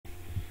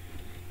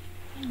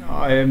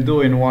I am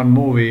doing one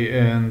movie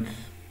and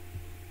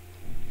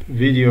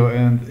video,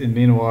 and in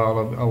meanwhile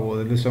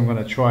at least I'm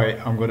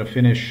gonna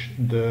finish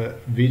the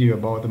video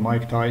about the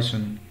Mike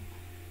Tyson.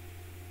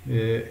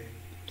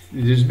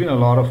 There's been a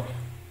lot of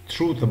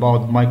truth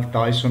about Mike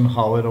Tyson,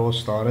 how it all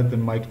started,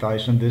 and Mike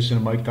Tyson this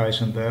and Mike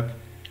Tyson that.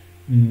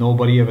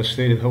 Nobody ever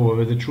stated,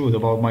 however, the truth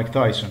about Mike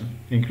Tyson,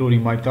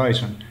 including Mike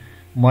Tyson.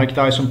 Mike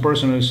Tyson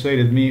personally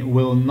stated me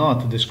will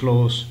not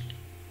disclose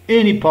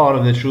any part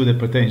of the truth that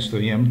pertains to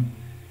him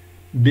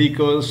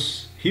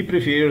because he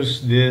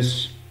prefers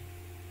this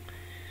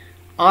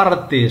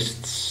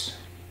artists,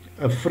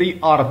 free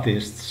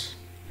artists,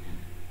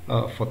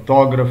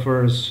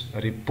 photographers,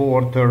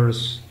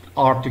 reporters,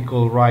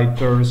 article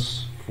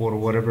writers for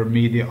whatever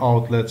media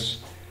outlets,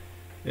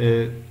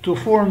 to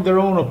form their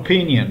own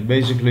opinion,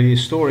 basically a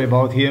story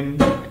about him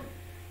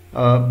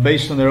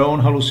based on their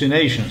own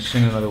hallucinations,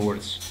 in other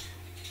words.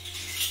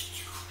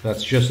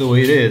 That's just the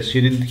way it is.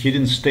 He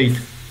didn't state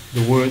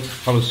the word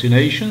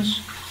hallucinations,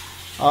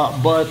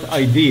 but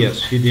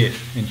ideas he did,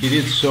 and he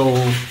did so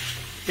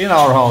in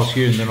our house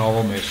here in the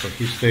Novo Mesto.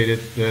 He stated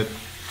that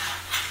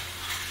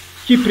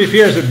he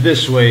prefers it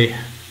this way.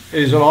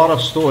 There's a lot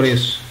of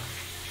stories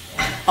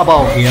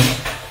about him,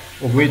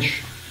 of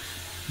which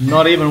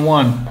not even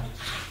one,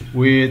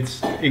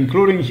 with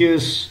including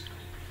his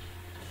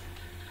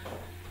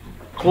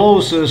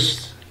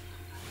closest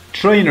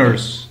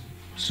trainers,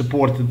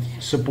 supports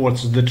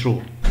the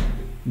truth.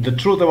 The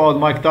truth about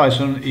Mike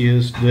Tyson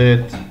is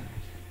that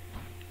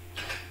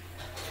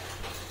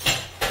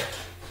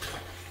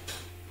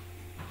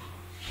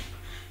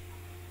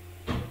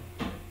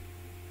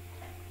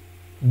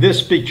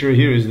this picture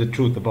here is the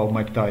truth about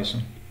Mike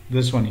Tyson.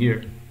 This one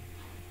here.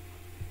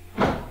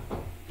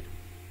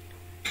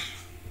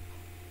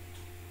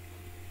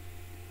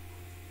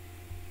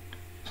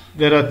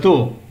 There are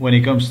two when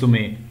it comes to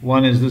me.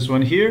 One is this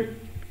one here.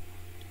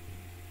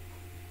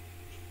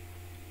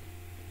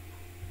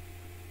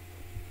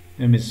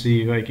 Let me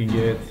see if I can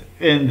get,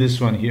 and this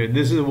one here.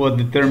 This is what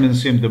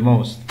determines him the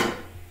most.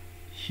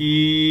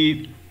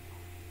 If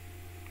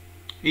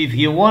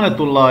he wanted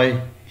to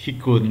lie, he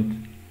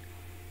couldn't.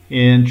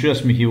 And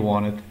trust me, he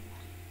wanted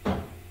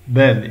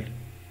badly.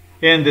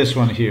 And this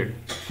one here.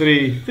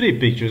 Three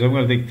pictures. I'm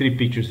going to take 3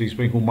 pictures to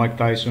explain who Mike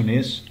Tyson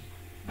is.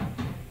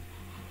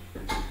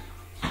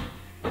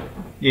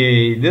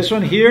 Yeah, this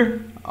one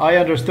here, I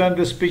understand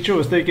this picture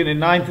was taken in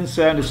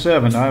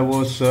 1977. I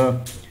was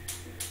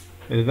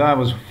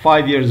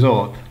 5 years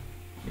old,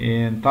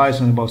 and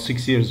Tyson about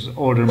 6 years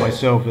older than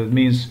myself. It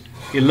means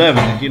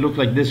 11, and he looked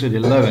like this at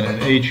 11,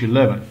 at age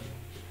 11.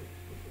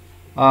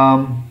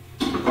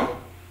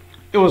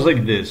 It was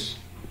like this.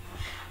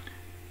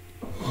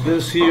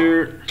 This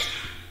here,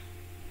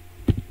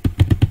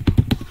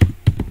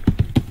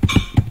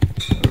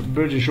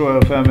 British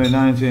royal family,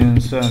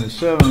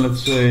 1977.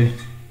 Let's say.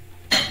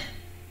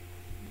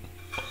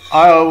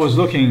 I was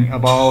looking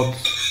about,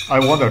 I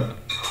wondered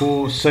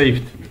who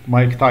saved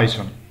Mike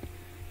Tyson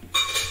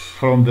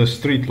from the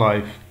street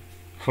life,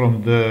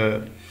 from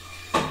the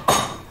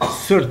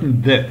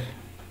certain death.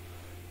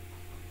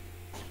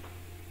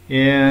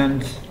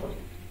 And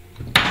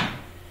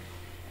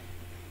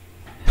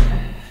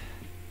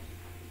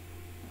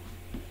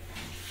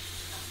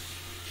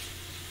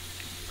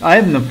I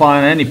didn't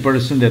find any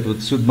person that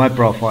would suit my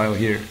profile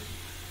here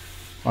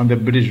on the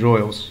British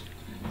Royals.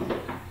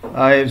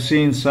 I have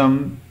seen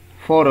some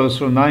photos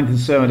from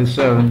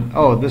 1977.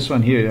 Oh, this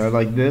one here, I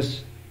like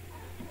this.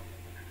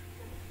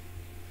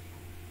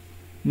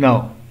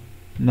 No,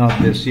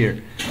 not this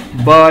here.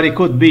 But it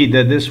could be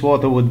that this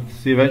photo would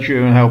eventually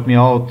even help me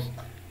out.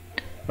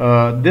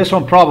 This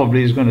one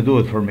probably is going to do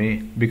it for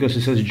me because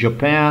it says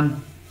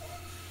Japan.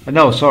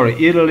 No, sorry,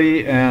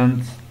 Italy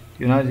and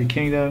United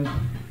Kingdom,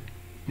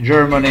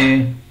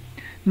 Germany.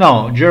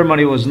 No,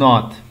 Germany was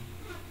not.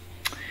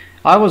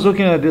 I was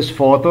looking at these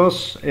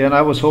photos and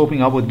I was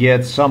hoping I would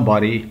get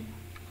somebody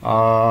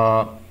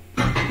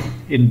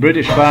in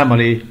British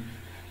family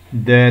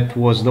that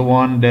was the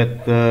one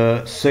that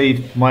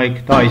saved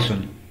Mike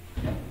Tyson.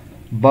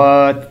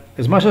 But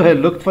as much as I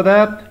looked for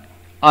that,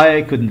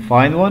 I couldn't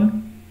find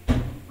one.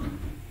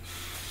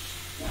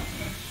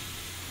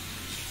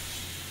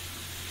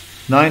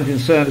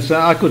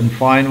 (1977), I couldn't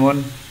find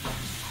one.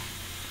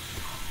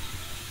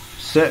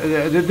 So,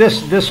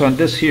 this one,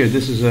 this here,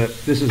 this is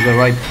the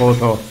right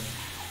photo.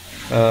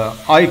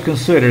 I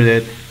consider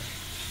that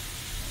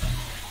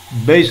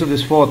based on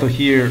this photo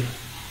here,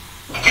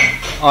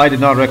 I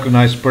did not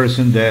recognize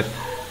person that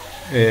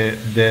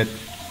that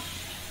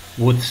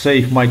would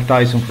save Mike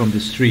Tyson from the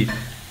street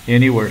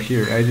anywhere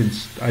here. I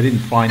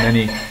didn't find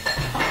any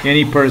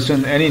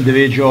person, any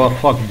individual.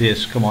 Fuck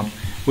this, come on,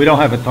 we don't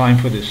have a time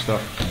for this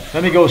stuff.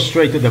 Let me go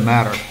straight to the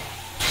matter.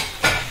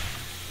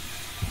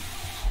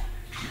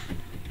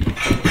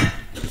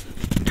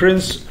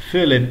 Prince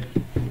Philip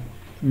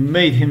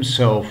made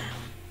himself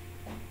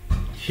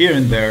here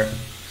and there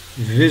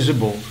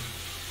visible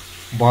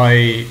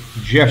by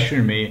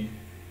gesturing me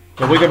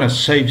that we're gonna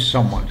save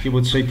someone. He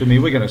would say to me,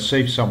 we're gonna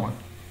save someone.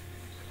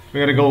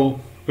 We're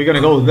we're gonna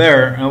go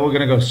there and we're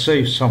gonna go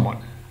save someone.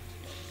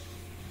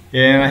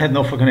 And I had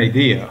no fucking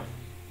idea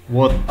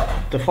what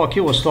the fuck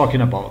he was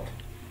talking about.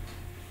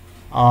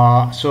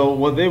 So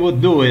what they would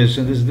do is,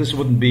 and this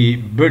wouldn't be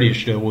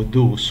British that would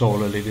do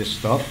solely this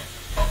stuff.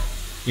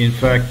 In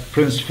fact,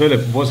 Prince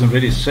Philip wasn't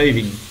really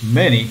saving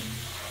many,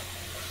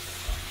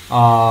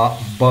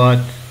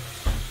 but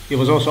it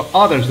was also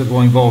others that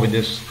were involved in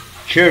this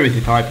charity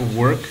type of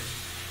work.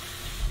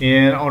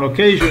 And on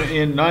occasion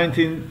in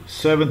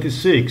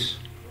 1976,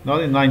 not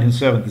in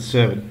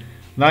 1977,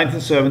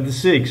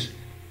 1976,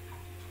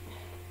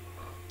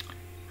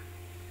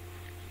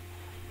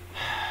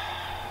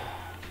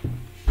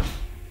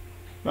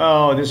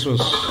 oh, this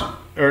was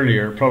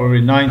earlier, probably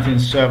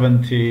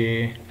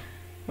 1970,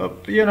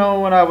 you know,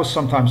 when I was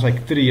sometimes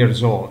like 3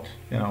 years old,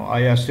 you know,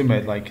 I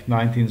estimate like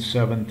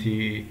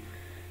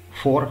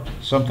 1974,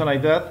 something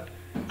like that.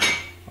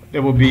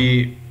 There would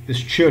be these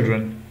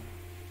children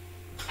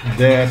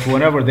that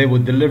whenever they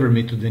would deliver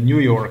me to the New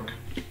York,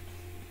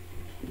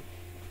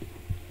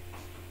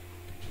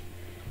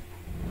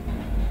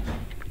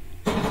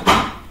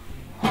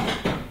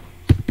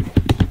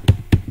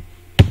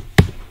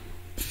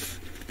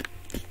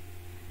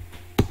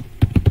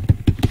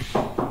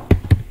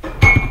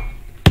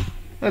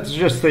 let's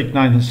just take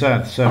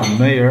 1977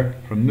 mayor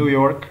from New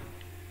York.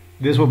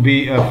 This would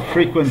be a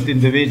frequent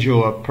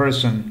individual, a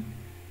person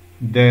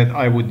that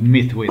I would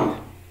meet with.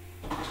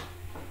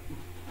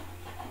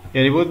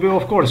 And it would be,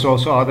 of course,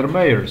 also other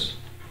mayors,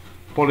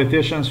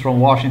 politicians from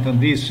Washington,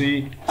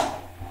 D.C.,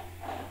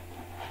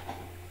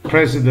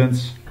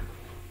 presidents,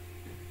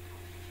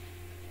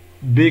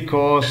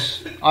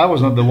 because I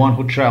was not the one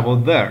who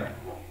traveled there.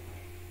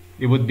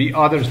 It would be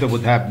others that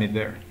would have me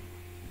there.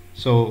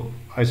 So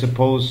I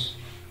suppose,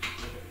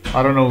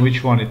 I don't know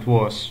which one it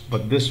was,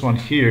 but this one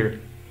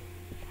here,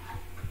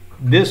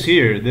 this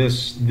here,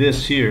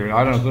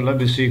 I don't know, let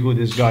me see who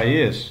this guy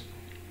is.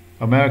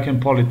 American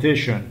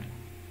politician,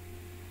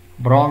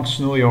 Bronx,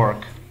 New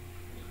York.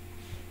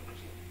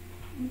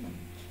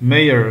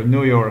 Mayor,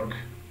 New York,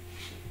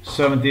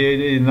 78,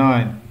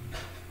 89.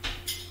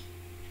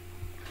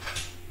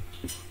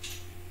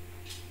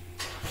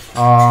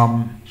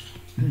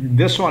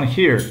 This one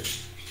here,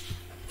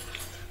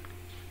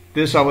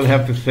 this I would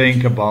have to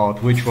think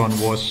about which one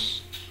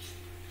was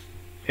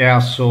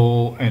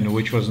asshole and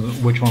which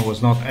one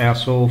was not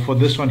asshole. For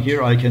this one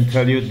here, I can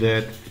tell you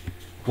that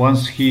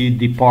once he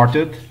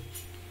departed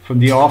from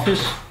the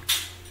office,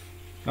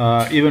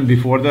 even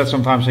before that,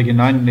 sometimes like in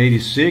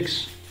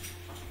 1986,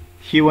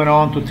 he went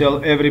on to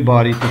tell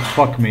everybody to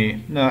fuck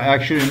me. No,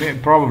 actually,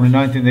 probably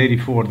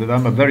 1984, that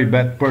I'm a very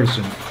bad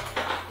person.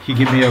 He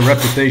gave me a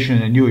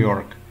reputation in New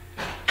York.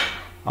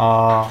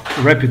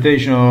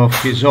 Reputation of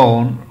his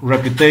own,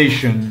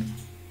 reputation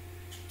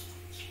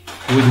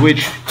with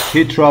which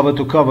he traveled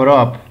to cover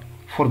up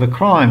for the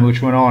crime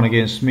which went on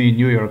against me in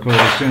New York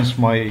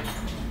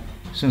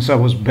since I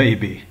was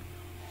baby.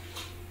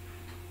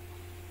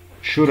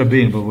 Should have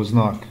been, but was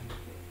not.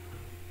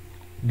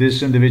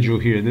 This individual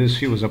here,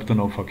 he was up to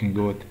no fucking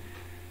good.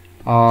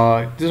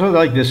 These were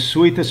like the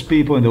sweetest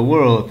people in the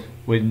world.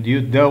 When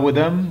you dealt with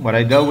them, when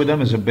I dealt with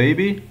them as a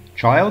baby,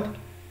 child,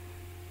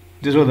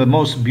 these were the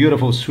most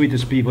beautiful,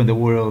 sweetest people in the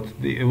world.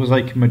 It was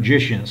like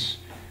magicians,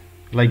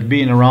 like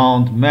being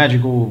around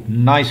magical,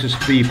 nicest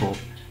people.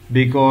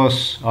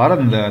 Because other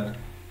than that,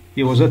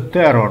 it was a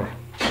terror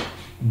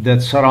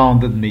that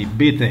surrounded me,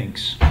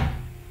 beatings.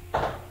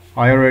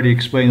 I already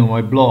explained on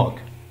my blog.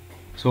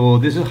 So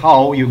this is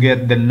how you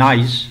get the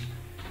nice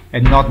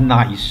and not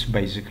nice,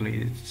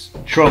 basically.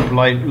 Trump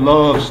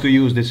loves to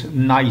use this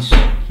nice.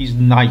 He's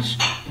nice.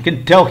 You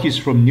can tell he's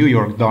from New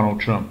York,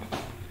 Donald Trump.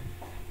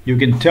 You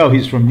can tell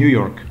he's from New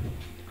York.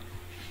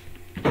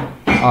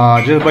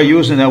 Just by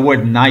using that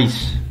word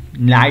nice.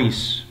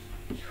 Nice.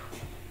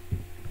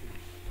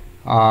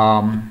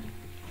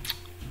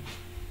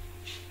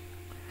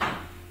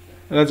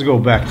 Let's go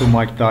back to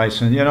Mike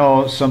Tyson. You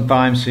know,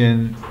 sometimes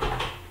in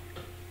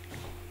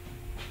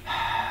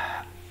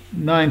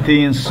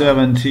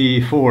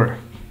 1974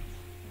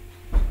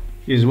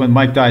 is when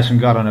Mike Tyson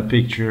got on a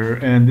picture,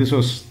 and this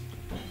was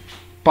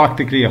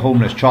practically a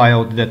homeless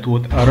child that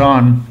would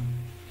run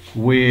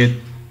with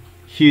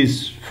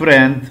his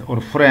friend or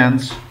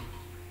friends.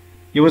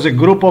 It was a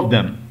group of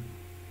them.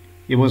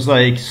 It was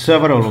like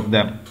several of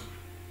them.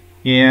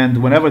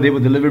 And whenever they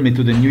would deliver me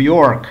to the New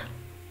York,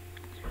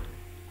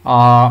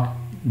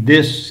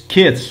 these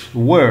kids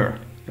were,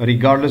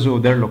 regardless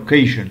of their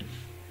location,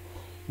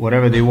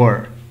 wherever they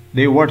were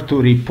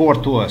to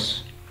report to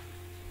us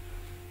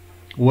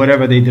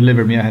wherever they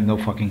delivered me. I had no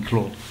fucking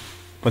clue.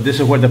 But this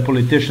is where the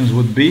politicians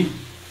would be,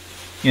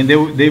 and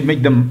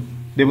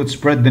they would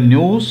spread the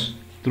news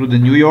through the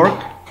New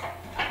York,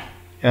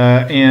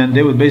 and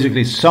they would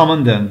basically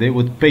summon them. They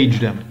would page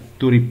them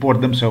to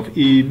report themselves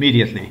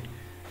immediately.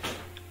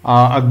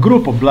 A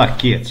group of black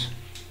kids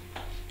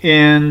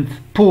and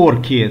poor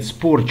kids,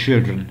 poor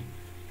children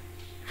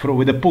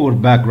with a poor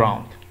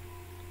background.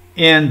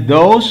 And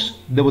those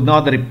that would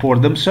not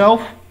report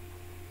themselves,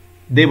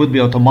 they would be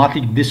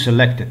automatically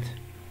deselected.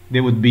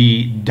 they would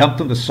be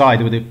dumped on the side,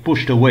 they would be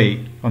pushed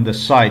away on the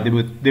side, they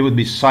would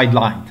be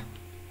sidelined.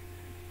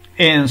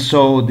 And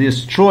so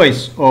this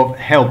choice of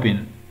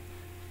helping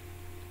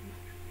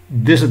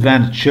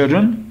disadvantaged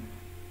children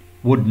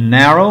would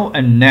narrow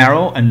and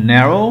narrow and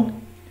narrow,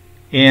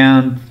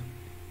 and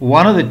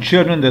one of the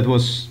children that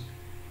was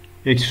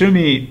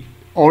extremely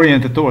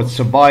oriented towards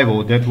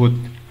survival, that would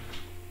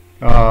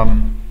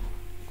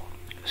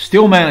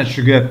still manage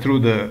to get through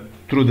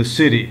the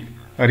city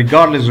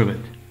regardless of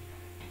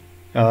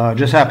it,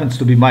 just happens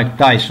to be Mike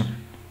Tyson.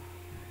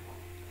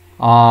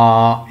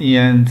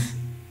 And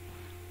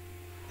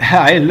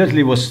I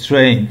literally was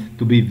trained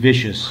to be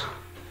vicious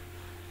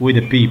with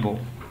the people.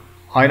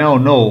 I now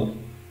know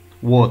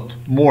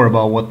more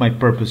about what my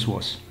purpose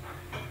was.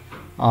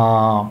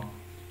 On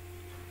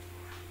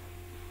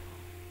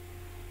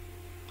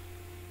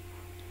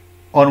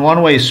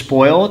one way,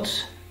 spoiled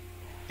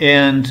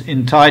and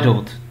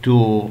entitled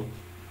to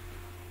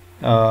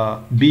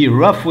be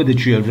rough with the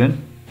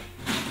children,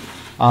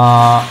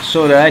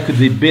 so that I could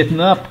be beaten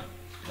up,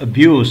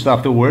 abused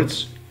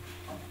afterwards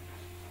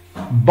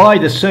by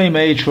the same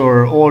age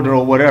or older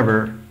or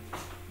whatever,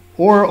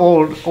 or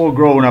all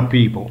grown up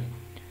people.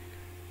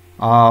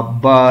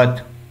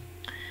 But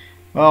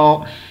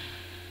well,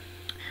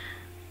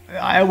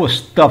 I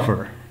was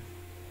tougher.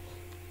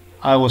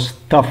 I was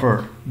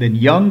tougher than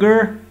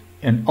younger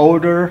and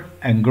older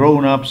and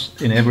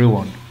grown-ups and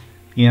everyone,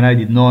 and I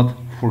did not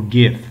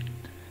forgive.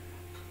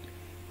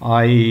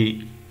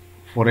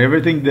 For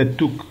everything that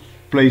took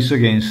place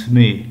against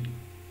me,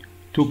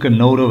 took a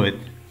note of it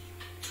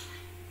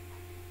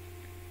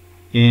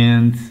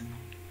and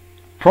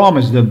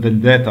promised them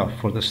vendetta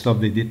for the stuff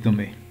they did to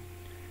me.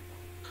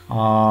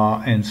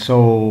 And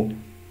so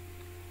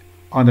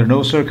under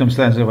no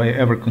circumstance have I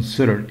ever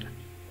considered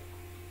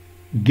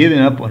giving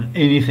up on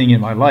anything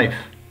in my life.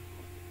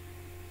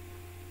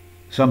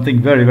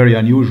 Something very, very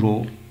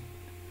unusual,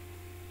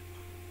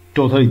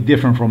 totally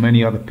different from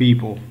any other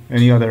people.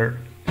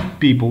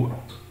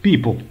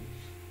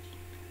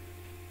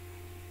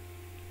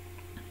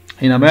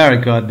 In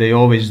America, they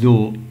always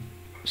do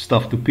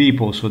stuff to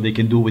people so they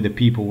can do with the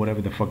people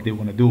whatever the fuck they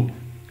want to do.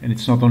 And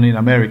it's not only in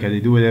America,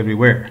 they do it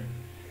everywhere.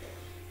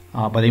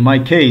 But in my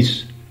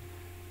case,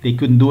 they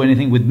couldn't do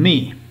anything with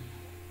me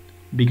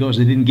because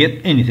they didn't get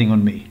anything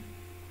on me.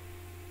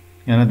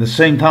 And at the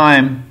same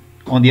time,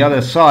 on the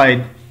other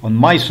side, on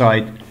my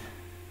side,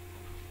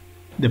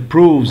 the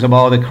proofs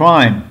about the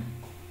crime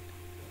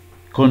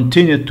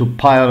continued to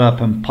pile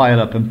up and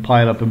pile up and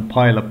pile up and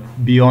pile up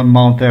beyond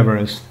Mount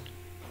Everest.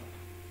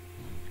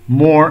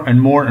 More and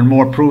more and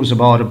more proofs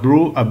about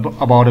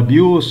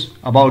abuse,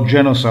 about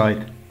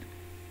genocide,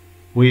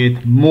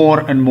 with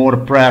more and more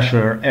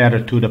pressure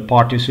added to the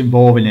parties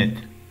involved in it.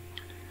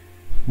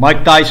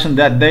 Mike Tyson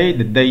that day,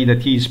 the day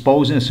that he is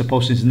posing, is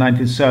supposed in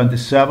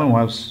 1977,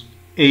 was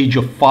age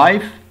of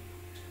 5,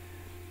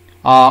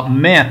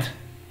 met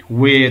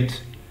with,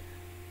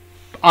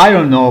 I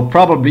don't know,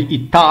 probably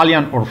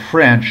Italian or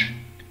French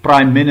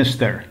Prime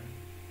Minister.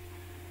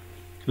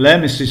 Let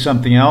me see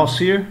something else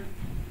here,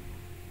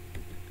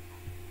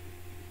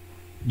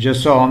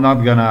 just so I'm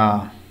not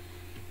gonna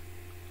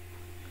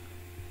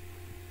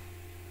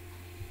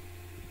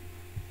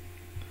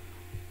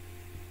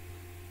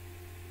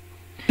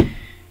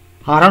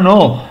I don't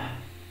know.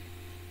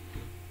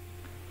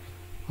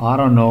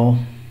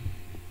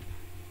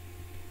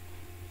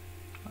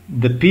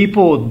 The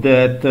people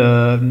that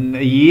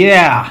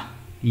yeah,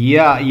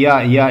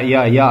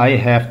 I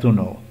have to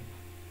know.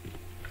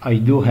 I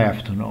do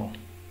have to know.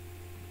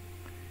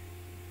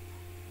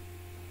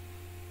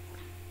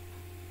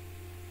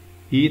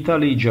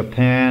 Italy,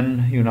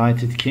 Japan,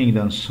 United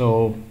Kingdom.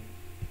 So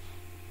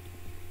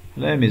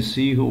let me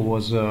see who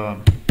was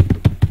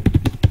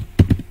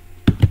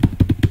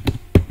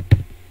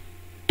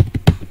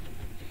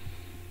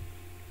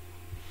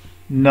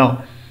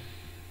no.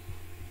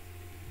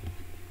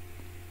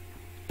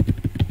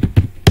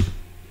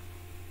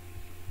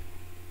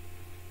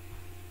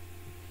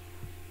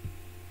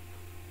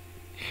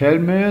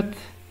 Helmut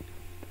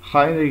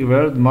Heinrich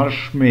Waldemar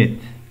Schmidt.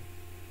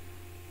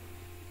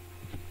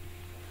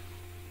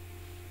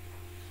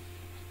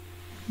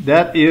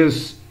 That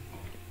is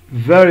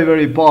very,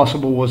 very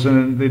possible was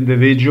an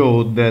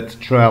individual that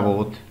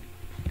traveled.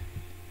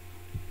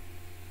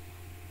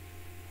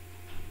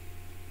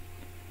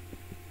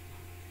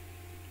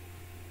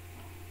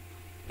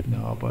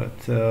 No, but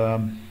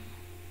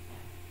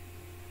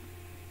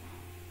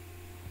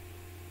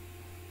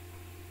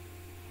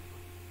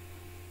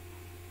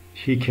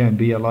he can't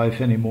be alive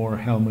anymore.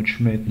 Helmut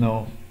Schmidt,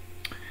 no.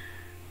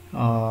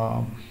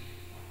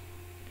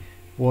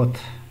 What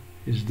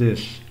is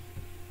this?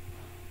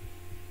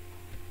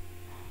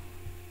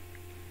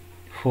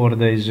 4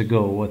 days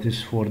ago. What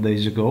is 4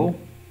 days ago?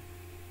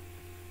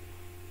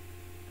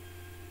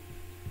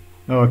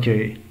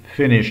 Okay,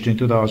 finished in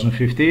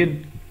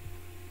 2015.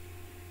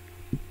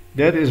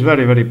 That is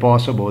very, very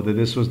possible that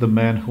this was the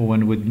man who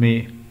went with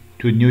me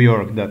to New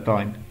York that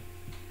time.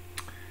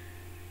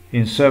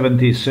 In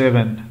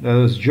 77, that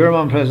was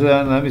German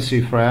president, let me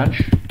see,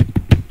 French.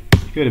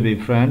 Could have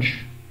been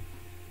French.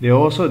 They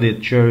also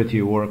did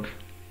charity work.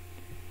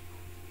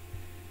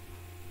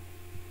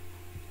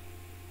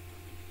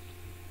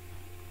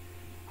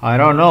 I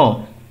don't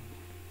know.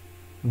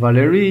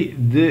 Valérie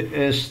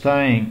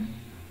d'Estaing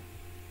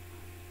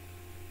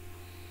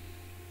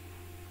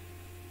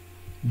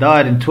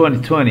died in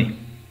 2020.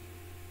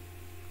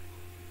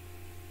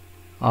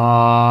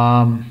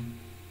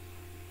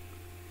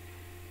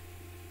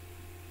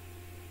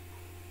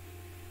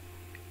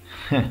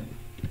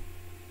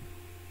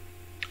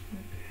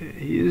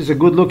 He's a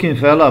good looking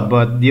fella,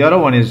 but the other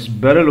one is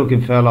better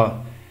looking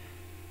fella.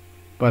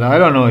 But I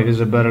don't know if he's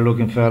a better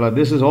looking fella.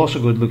 This is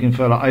also good looking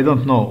fella. I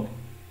don't know.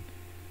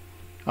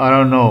 I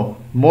don't know.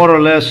 More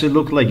or less it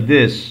looked like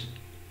this.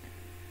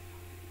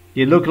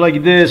 It looked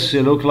like this.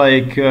 It looked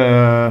like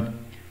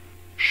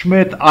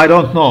Schmidt. I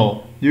don't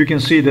know. You can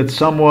see that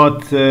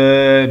somewhat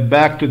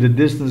back to the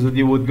distance that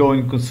you would go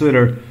and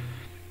consider.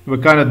 It was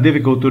kind of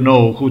difficult to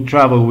know who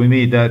traveled with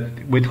me,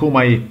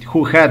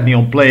 who had me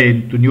on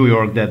plane to New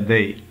York that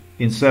day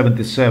in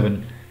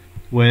 '77,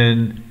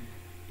 when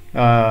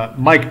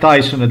Mike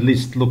Tyson at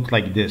least looked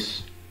like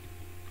this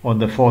on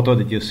the photo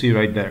that you see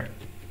right there.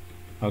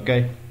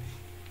 Okay.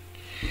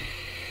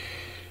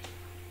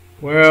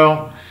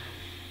 Well,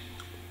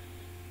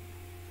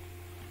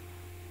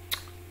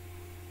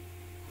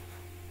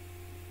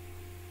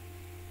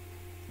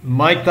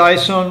 Mike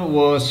Tyson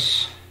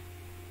was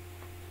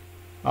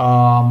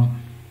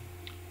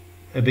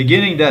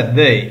beginning that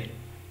day.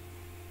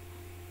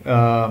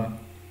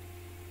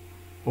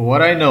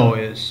 What I know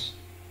is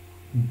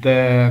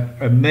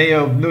that a mayor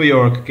of New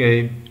York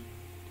came.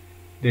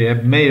 They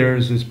have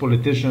mayors as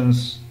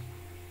politicians,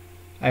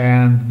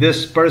 and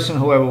this person,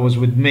 whoever was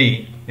with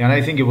me, and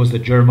I think it was the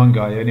German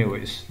guy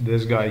anyways,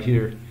 this guy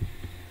here,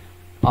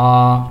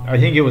 I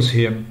think it was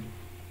him.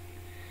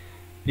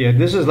 Yeah,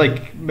 this is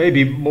like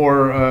maybe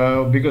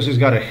more because he's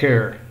got a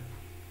hair,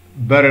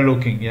 better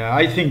looking. Yeah,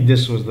 I think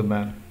this was the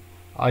man.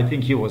 I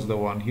think he was the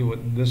one.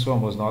 This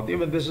one was not.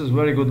 Even this is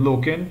very good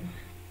looking.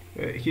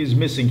 He's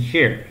missing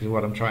hair is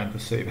what I'm trying to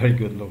say. Very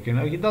good looking.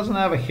 He doesn't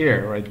have a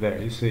hair right there.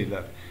 You see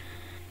that?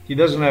 He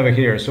doesn't have a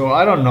hair. So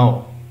I don't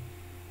know.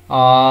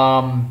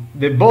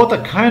 They both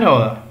are kind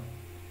of,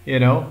 you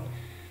know.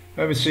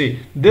 Let me see.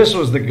 This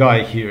was the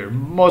guy here.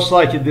 Most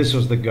likely this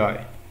was the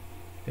guy.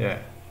 Yeah.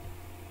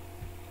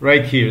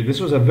 Right here.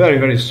 This was a very,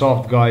 very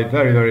soft guy.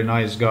 Very, very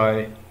nice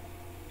guy.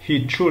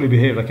 He truly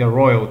behaved like a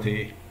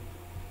royalty.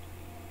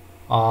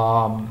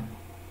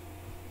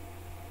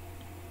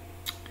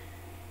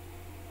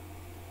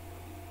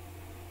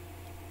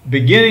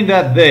 Beginning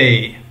that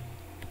day,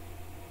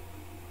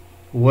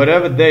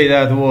 whatever day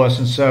that was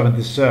in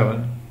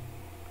 '77,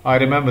 I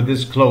remember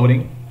this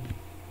clothing.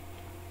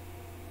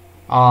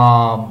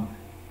 Mike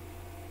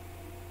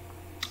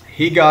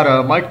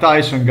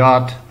Tyson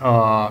got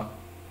a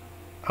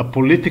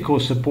political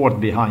support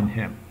behind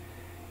him.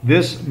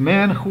 This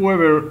man,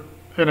 whoever,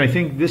 and I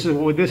think this is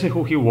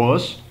who he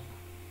was.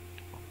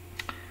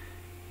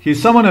 He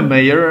summoned a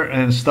mayor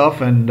and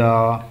stuff, and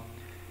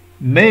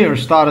mayor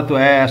started to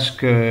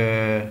ask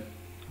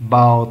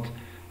about,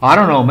 I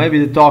don't know, maybe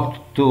to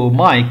talk to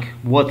Mike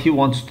what he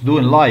wants to do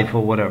in life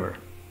or whatever.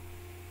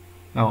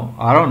 No,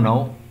 I don't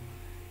know.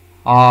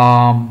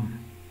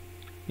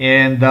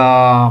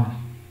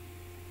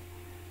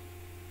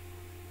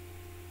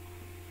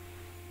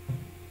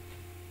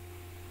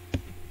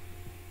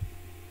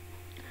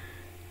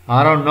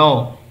 I don't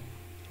know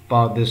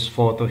about this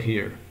photo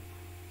here.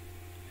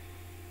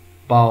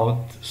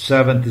 About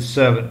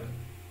 '77,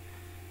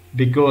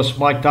 because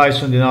Mike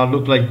Tyson did not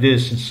look like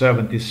this in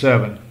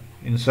 '77.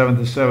 In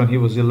 '77 he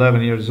was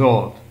 11 years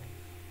old.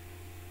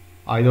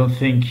 I don't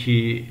think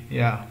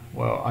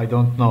I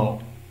don't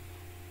know.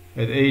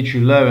 At age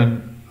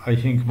 11, I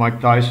think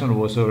Mike Tyson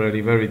was already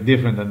very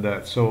different than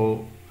that.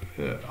 So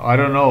I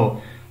don't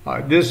know.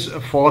 This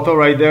photo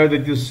right there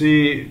that you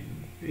see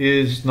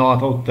is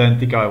not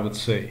authentic, I would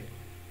say.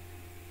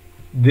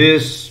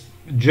 This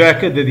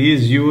jacket that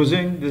he's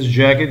using, this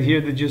jacket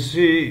here that you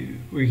see,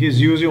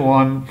 he's using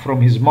one from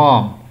his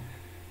mom.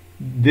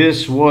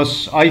 This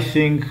was, I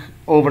think,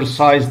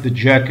 oversized the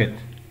jacket.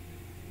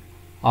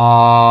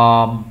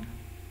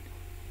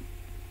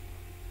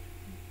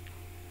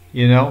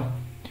 You know,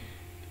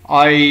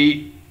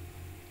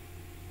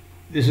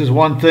 this is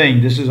one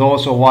thing. This is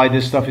also why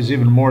this stuff is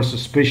even more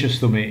suspicious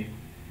to me.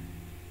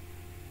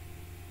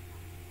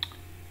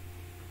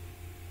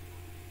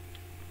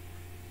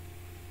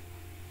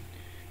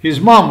 His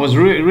mom was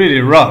really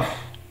rough,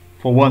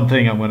 for one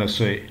thing, I'm going to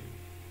say.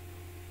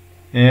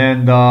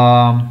 And,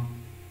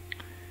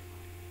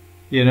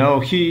 you know,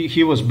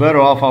 he was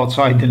better off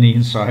outside than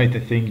inside,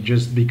 I think,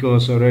 just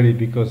because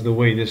the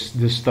way this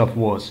stuff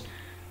was.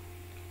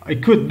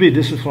 It could be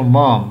this is from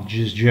mom,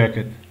 this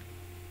jacket.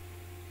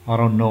 I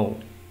don't know.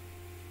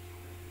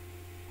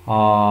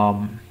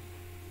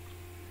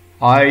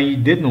 I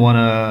didn't want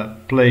to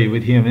play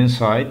with him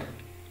inside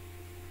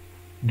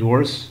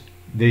doors.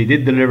 They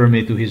did deliver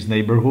me to his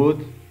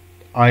neighborhood.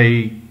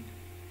 I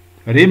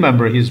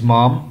remember his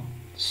mom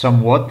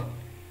somewhat,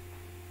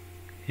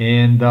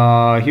 and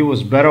he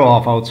was better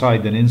off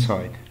outside than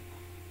inside.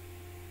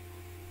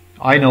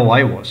 I know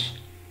I was.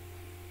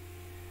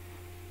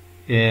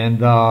 And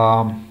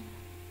the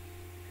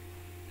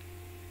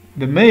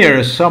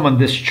mayor summoned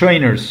these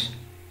trainers,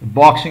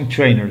 boxing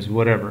trainers,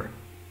 whatever.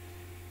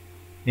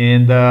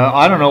 And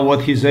I don't know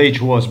what his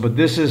age was, but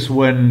this is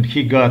when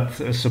he got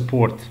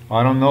support.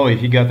 I don't know if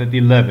he got at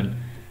 11.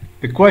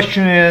 The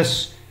question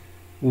is,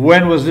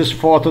 when was this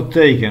photo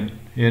taken?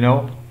 You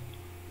know,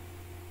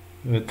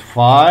 at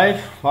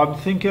 5, I'm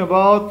thinking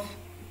about.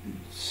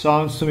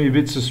 Sounds to me a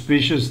bit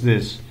suspicious,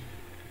 this.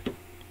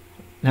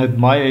 At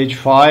my age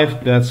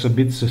 5, that's a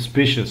bit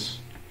suspicious.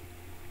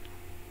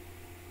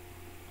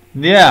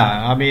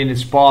 Yeah, I mean,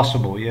 it's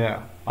possible,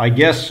 yeah. I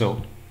guess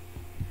so.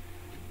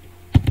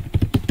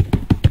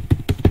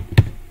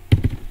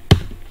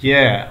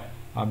 Yeah,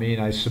 I mean,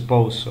 I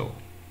suppose so.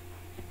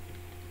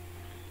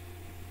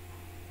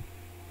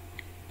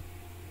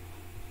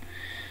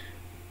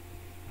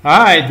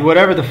 Alright,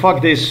 whatever the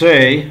fuck they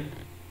say,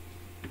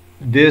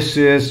 this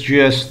is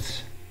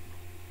just,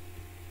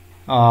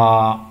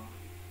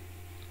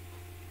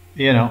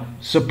 you know,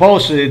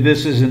 supposedly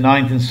this is in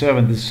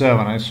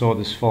 1977, I saw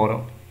this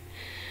photo.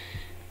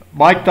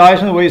 Mike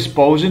Tyson, the way he's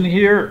posing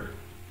here,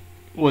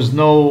 was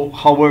no,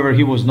 however,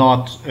 he was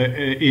not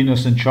an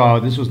innocent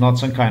child. This was not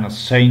some kind of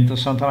saint or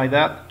something like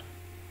that.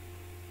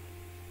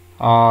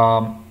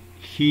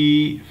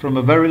 He, from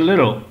a very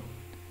little,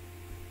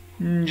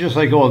 just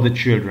like all the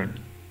children.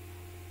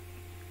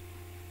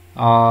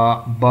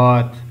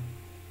 But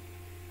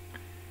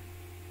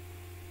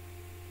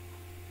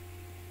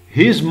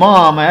his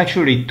mom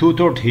actually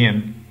tutored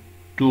him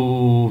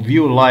to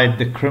view life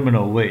the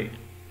criminal way.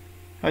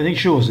 I think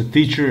she was a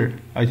teacher.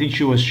 I think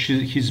she was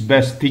his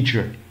best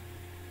teacher.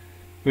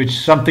 Which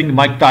something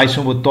Mike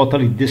Tyson would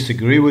totally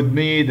disagree with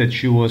me, that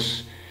she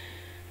was,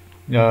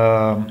 it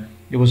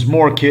was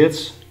more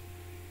kids.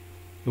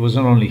 It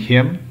wasn't only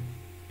him.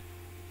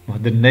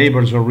 The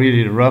neighbors were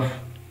really rough.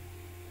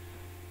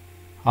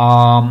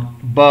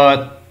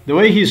 But the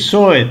way he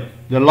saw it,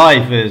 the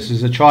life is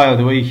as a child,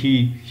 the way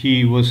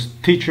he was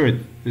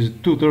tutored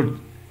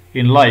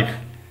in life.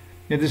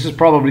 And this is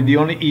probably the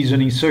only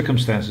easing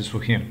circumstances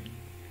for him.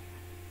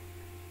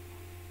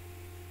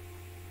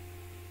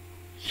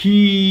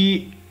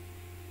 He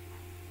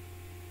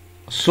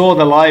saw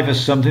the life as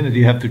something that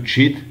you have to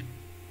cheat.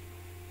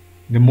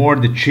 The more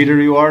the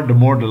cheater you are, the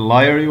more the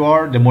liar you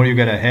are, the more you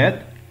get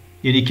ahead.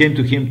 And it came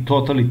to him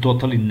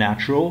totally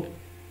natural.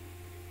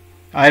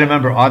 I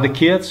remember other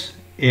kids,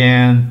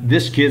 and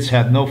these kids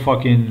had no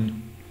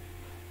fucking...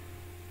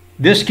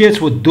 These kids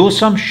would do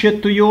some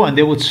shit to you, and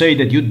they would say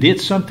that you did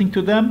something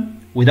to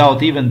them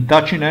without even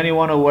touching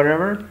anyone or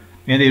whatever,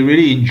 and they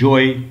really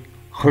enjoy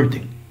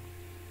hurting.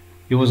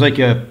 It was like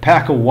a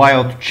pack of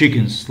wild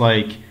chickens,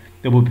 like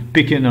they would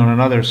be picking on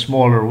another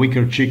smaller,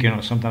 weaker chicken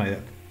or something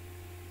like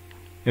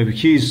that.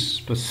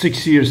 He's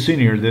 6 years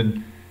senior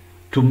than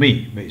to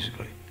me,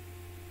 basically.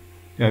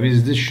 Yeah,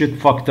 because this shit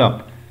fucked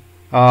up.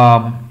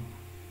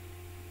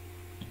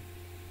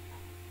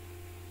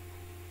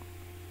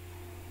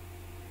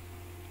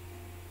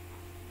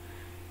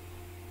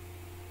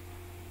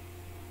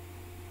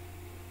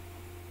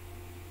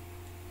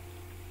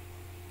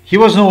 He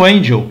was no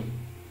angel.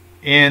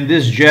 And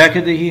this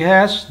jacket that he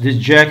has, this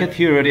jacket,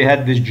 he already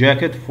had this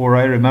jacket for,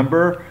 I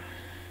remember,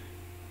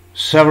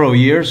 several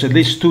years, at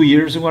least 2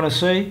 years, I'm going to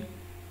say.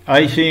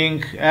 I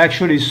think,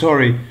 actually,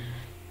 sorry,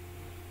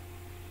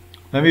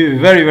 let me be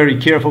very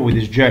careful with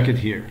this jacket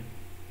here.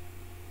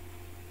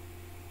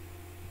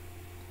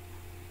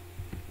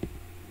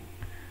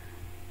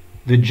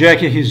 The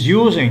jacket he's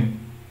using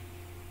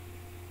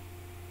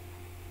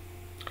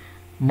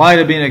might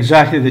have been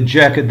exactly the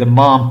jacket the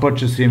mom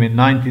purchased him in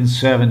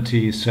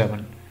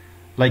 1977.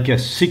 Like a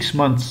 6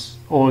 months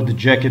old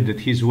jacket that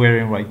he's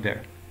wearing right there.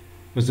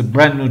 It was a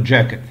brand new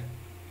jacket.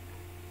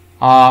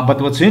 But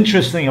what's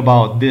interesting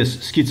about this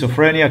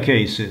schizophrenia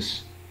case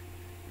is,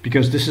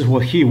 because this is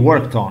what he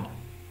worked on.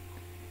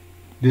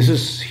 This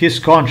is his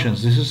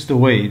conscience. This is the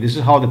way. This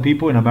is how the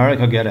people in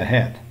America get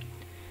ahead.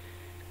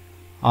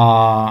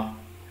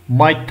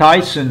 Mike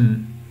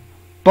Tyson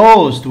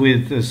posed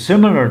with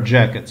similar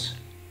jackets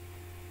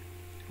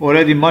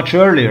already much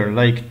earlier,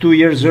 like 2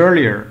 years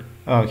earlier.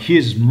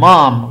 His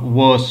mom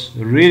was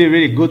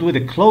really good with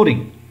the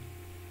clothing.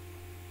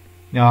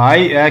 Now,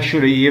 I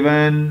actually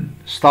even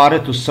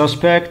started to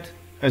suspect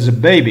as a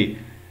baby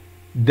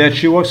that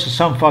she works at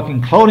some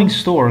fucking clothing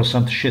store or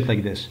some shit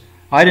like this.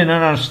 I didn't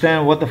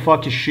understand what the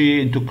fuck is she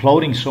into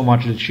clothing so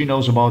much that she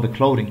knows about the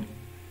clothing.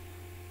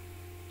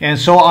 And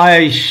so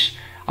I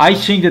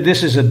think that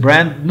this is a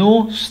brand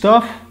new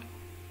stuff,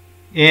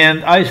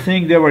 and I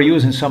think they were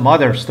using some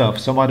other stuff,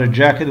 some other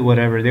jacket,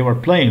 whatever. They were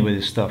playing with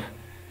this stuff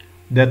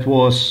that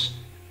was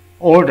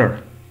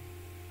ordered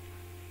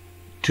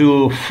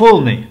to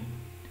fool me.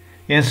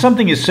 And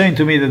something is saying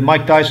to me that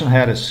Mike Tyson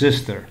had a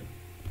sister,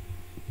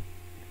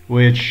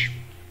 which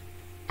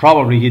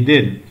probably he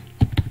didn't.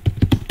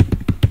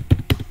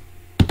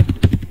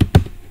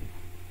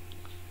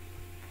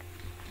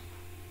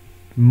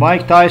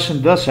 Mike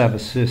Tyson does have a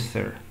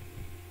sister.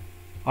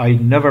 I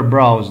never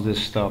browsed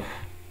this stuff.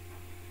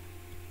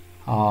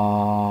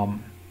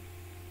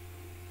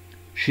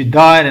 She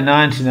died in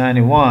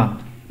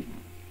 1991,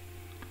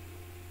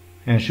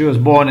 and she was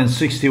born in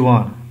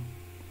 61.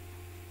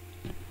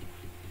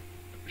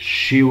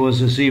 She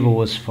was as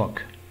evil as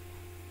fuck.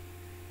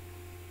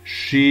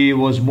 She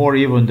was more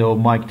evil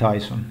than Mike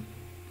Tyson.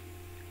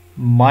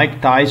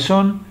 Mike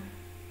Tyson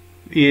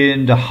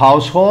in the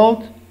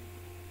household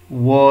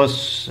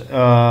was,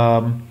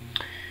 to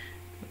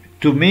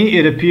me,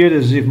 it appeared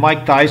as if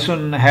Mike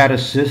Tyson had a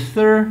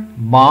sister,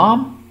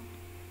 mom.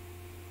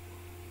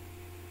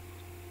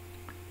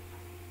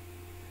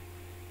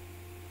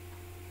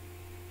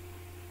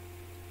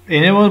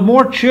 And it was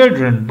more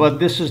children, but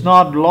this is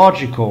not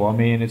logical. I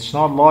mean, it's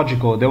not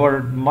logical.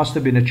 There must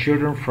have been the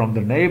children from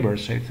the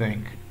neighbors, I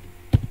think.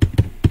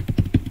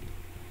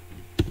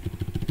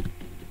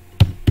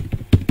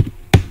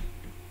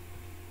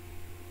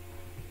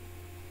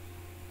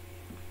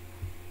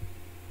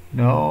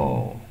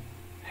 No,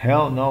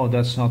 hell no,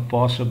 that's not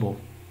possible.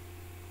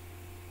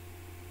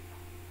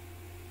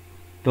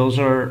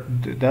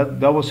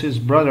 That was his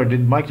brother.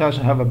 Did Mike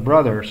Tyson have a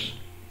brothers?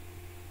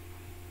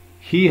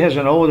 He has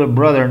an older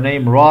brother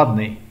named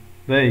Rodney.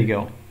 There you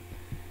go.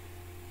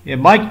 Yeah,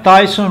 Mike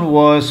Tyson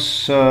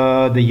was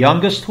the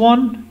youngest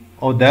one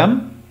of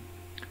them,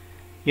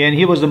 and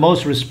he was the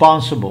most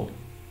responsible.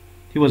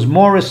 He was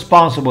more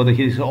responsible than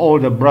his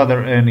older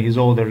brother and his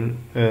older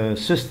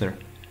sister.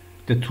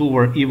 The two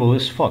were evil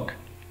as fuck.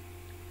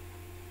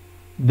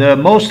 The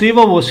most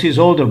evil was his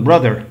older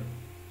brother,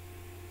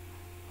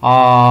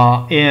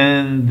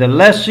 and the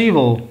less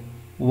evil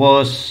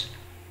was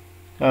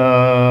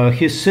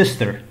his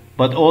sister,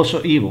 but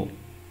also evil.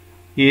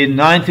 In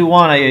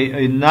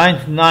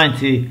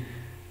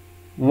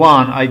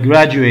 1991, I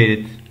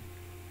graduated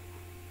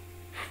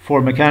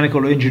for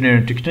mechanical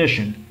engineering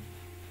technician.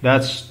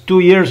 That's 2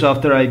 years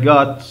after I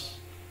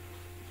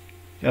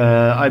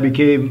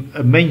became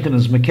a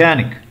maintenance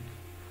mechanic.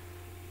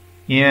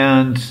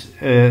 And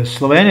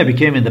Slovenia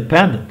became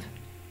independent.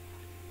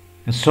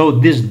 And so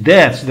these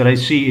deaths that I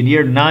see in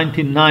year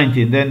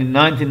 1990 and then in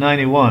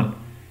 1991,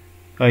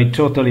 I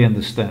totally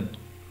understand.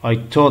 I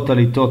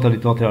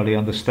totally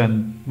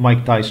understand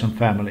Mike Tyson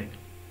family.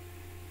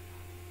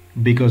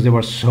 Because they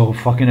were so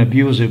fucking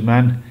abusive,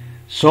 man.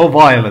 So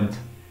violent.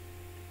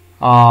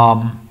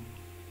 The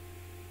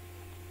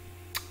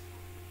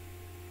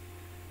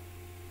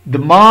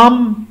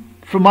mom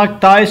from Mike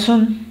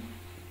Tyson,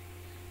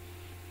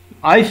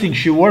 I think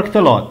she worked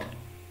a lot.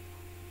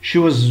 She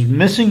was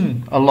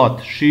missing a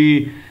lot.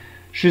 She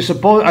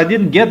supposed, I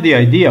didn't get the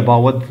idea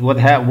about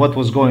what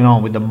was going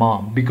on with the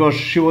mom, because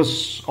she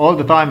was all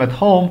the time at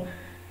home,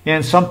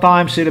 and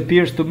sometimes it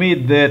appears to me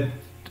that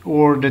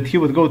he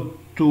would go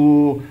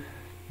to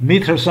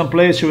meet her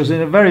someplace. She was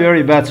in a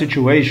very bad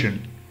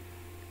situation,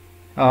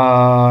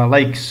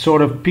 like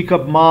sort of pick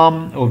up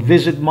mom or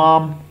visit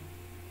mom.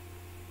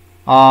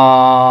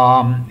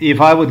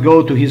 If I would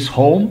go to his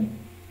home,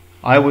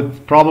 I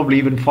would probably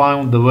even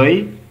find the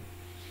way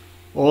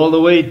all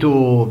the way to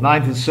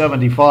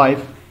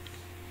 1975.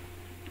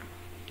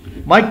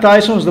 Mike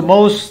Tyson was the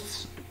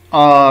most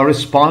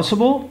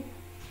responsible,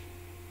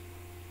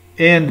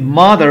 and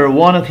mother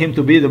wanted him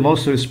to be the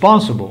most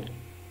responsible.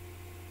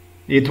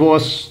 It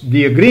was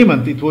the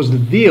agreement, it was the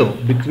deal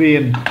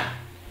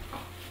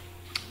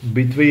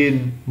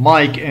between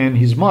Mike and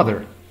his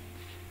mother,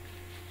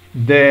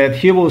 that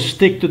he will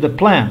stick to the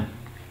plan.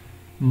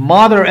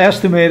 Mother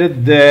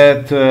estimated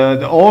that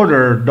the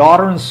older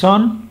daughter and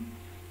son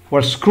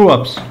were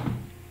screw-ups.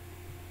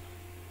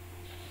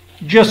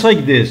 Just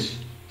like this.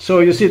 So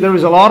you see, there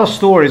is a lot of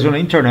stories on the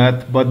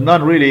internet, but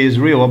none really is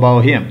real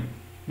about him.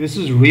 This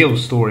is a real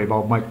story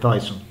about Mike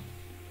Tyson.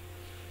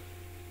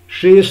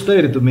 She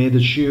stated to me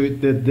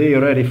that they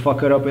already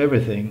fucked up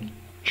everything,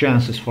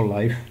 chances for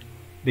life.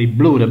 They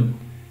blew them,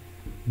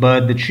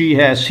 but that she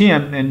has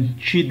him and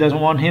she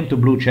doesn't want him to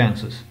blow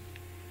chances.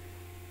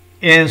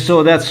 And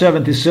so that's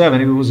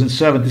 77. It was in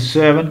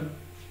 77.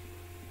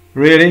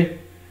 Really?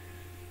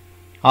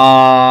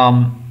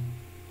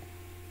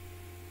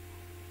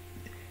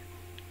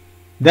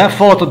 That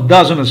photo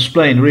doesn't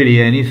explain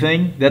really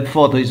anything. That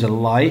photo is a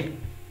lie.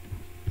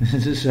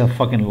 This is a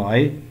fucking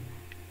lie.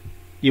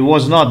 It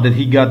was not that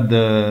he got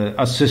the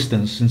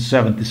assistance in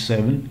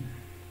 77.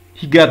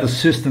 He got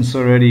assistance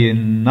already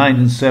in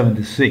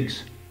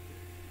 1976.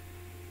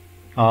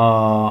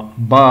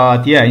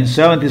 But yeah, in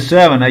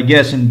 77, I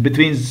guess in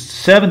between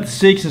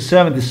 76 and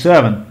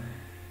 77,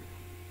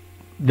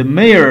 the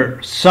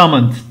mayor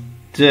summoned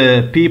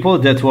the people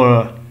that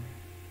were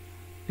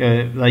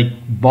like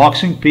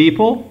boxing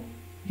people,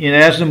 and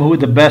asked them who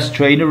the best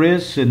trainer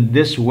is, and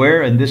this,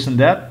 where, and this and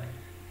that.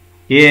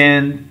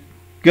 And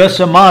Gus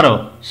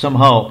Amato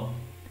somehow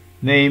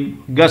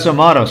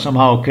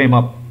came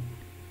up,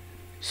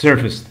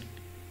 surfaced,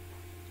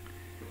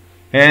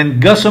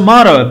 and Gus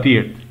Amato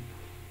appeared.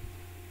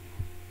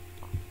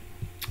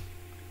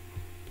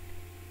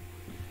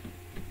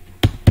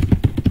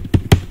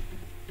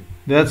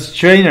 That's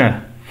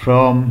trainer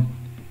from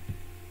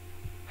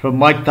from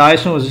Mike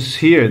Tyson was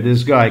here.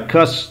 This guy,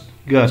 Cus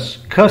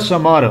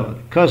D'Amato.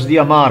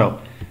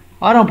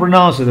 I don't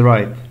pronounce it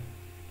right.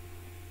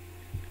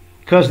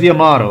 Cus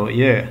D'Amato,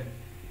 yeah.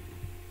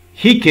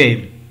 He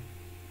came,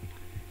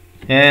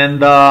 and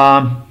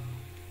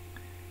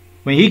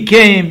when he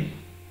came,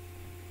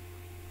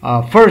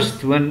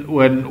 first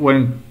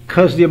when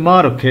Cus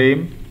D'Amato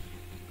came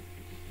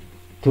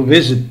to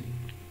visit,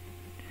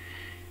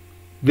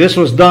 this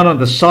was done on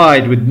the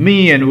side with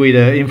me and with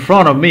in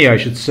front of me, I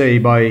should say,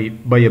 by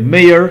a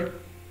mayor,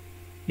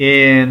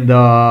 and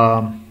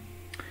the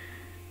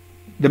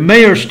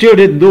mayor still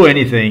didn't do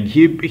anything.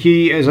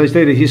 He, as I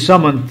stated, he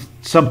summoned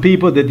some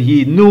people that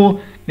he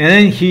knew, and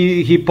then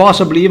he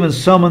possibly even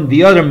summoned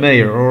the other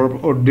mayor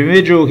or the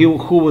individual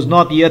who was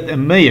not yet a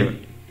mayor,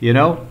 you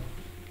know,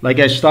 like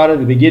I started at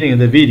the beginning of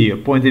the video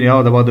pointing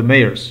out about the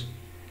mayors.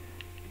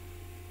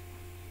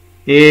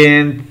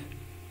 And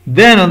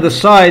then on the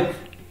side,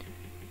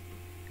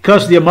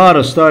 Cus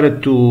D'Amato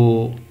started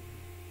to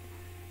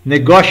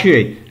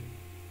negotiate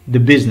the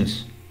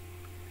business.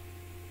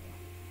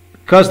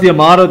 Cus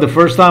D'Amato, the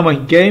first time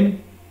when he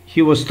came,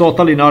 he was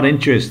totally not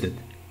interested.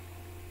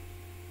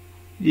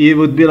 He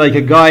would be like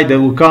a guy that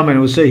would come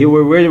and would say,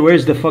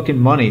 where's the fucking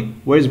money?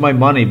 Where's my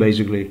money,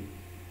 basically?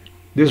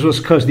 This was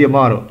Cus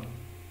D'Amato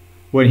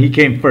when he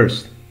came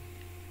first.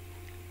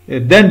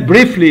 Then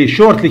briefly,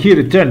 shortly, he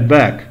returned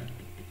back.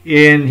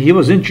 And he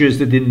was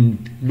interested in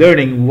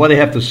learning what they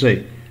have to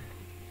say.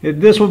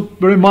 This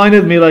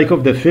reminded me like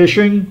of the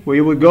fishing, where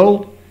you would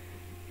go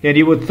and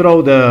you would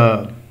throw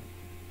the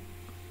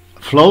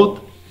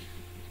float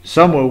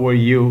somewhere where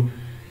you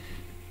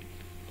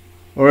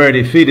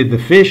already feeded the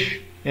fish,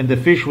 and the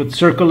fish would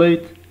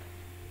circulate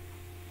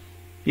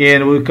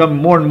and would become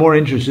more and more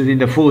interested in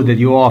the food that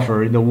you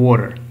offer in the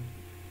water.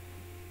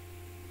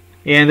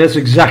 And that's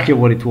exactly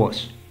what it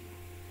was.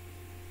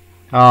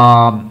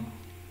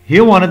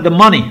 He wanted the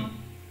money.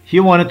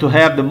 He wanted to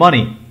have the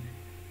money,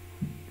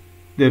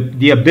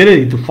 the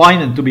ability to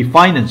finance, to be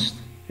financed,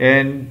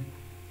 and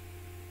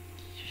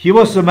he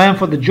was the man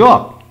for the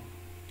job.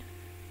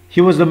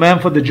 He was the man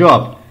for the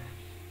job.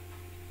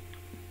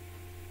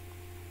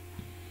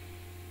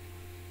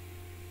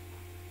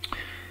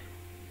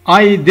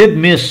 I did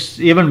miss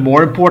even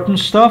more important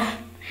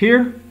stuff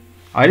here.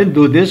 I didn't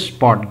do this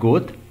part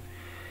good.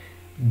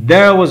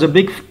 There was a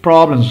big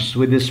problems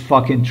with these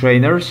fucking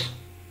trainers.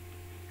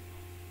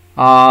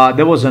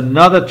 There was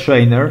another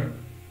trainer.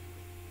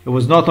 It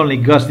was not only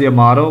Cus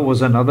D'Amato, it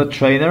was another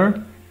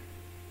trainer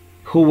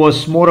who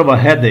was more of a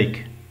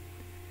headache.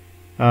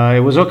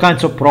 It was all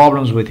kinds of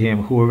problems with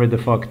him, whoever the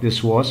fuck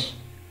this was.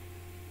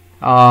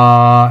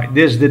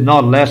 This did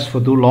not last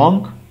for too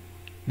long.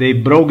 They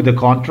broke the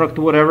contract,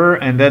 whatever,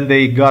 and then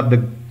they got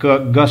the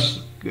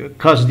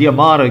Cus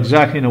D'Amato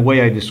exactly in the way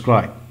I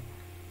described.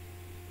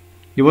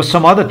 It was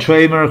some other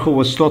trainer who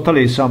was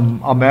totally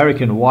some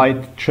American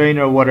white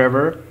trainer,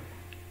 whatever,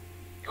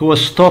 who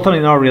was totally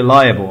not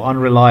reliable,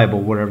 unreliable,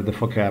 whatever the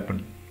fuck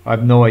happened. I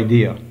have no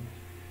idea.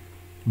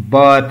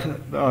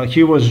 But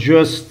he was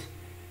just...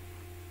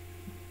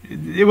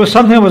 It was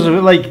something that was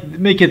like,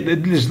 make it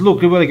at least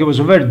look like it was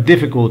very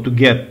difficult to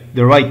get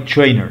the right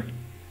trainer.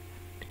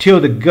 Till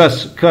the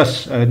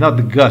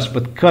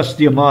Cus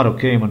D'Amato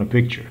came on the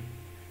picture.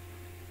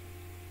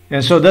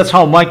 And so that's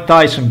how Mike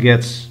Tyson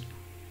gets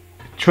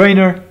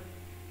trainer.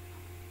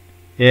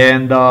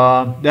 And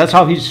that's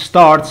how he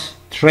starts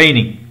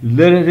training.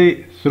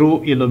 Literally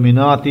through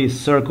Illuminati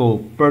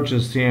circle,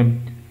 purchased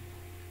him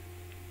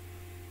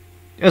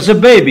as a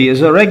baby,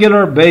 as a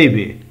regular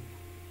baby.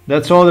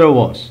 That's all there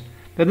was.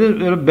 That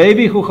is a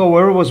baby who,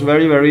 however, was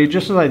very, very,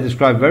 just as I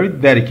described, very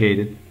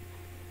dedicated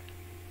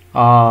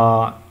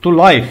to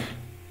life,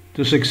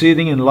 to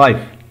succeeding in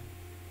life.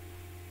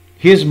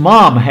 His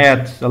mom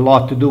had a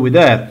lot to do with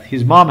that.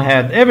 His mom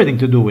had everything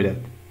to do with it.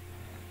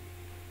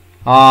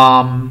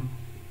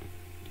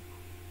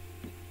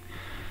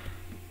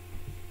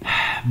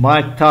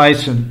 Mike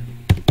Tyson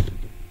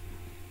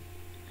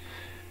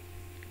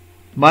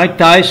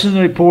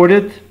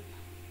reported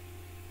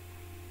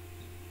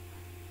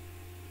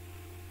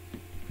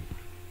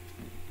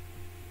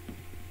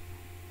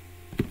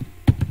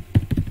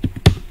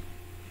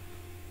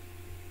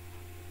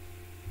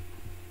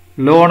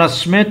Lorna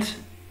Smith,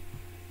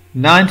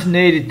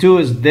 1982,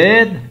 is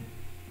dead.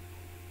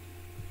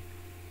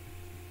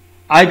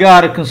 I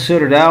gotta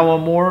consider that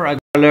one more. I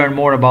gotta learn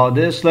more about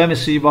this. Let me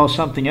see about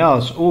something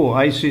else. Oh,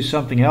 I see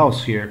something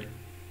else here.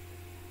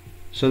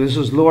 So this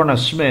is Lorna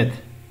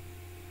Smith.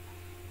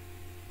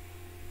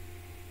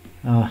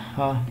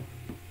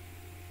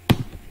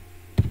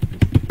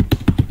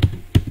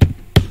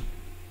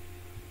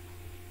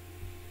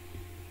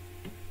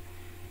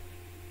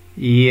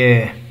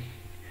 Yeah.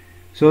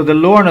 So the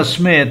Lorna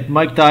Smith,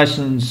 Mike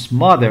Tyson's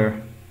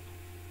mother,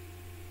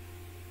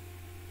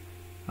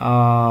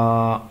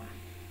 was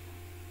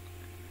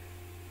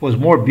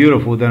more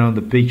beautiful than on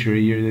the picture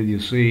here that you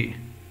see.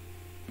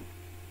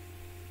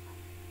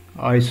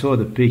 I saw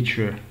the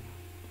picture.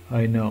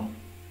 I know.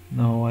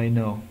 No, I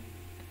know.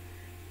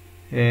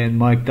 And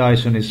Mike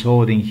Tyson is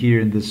holding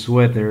here in the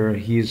sweater,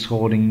 he's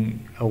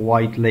holding a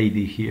white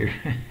lady here.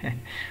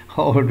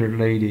 Older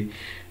lady.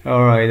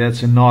 Alright,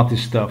 that's a naughty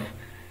stuff.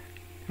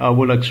 I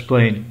will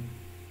explain.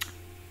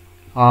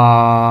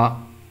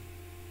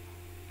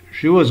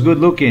 She was good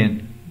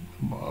looking,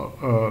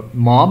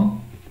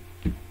 mom.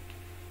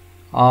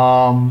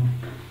 Now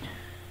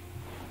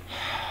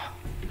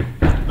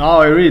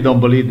I really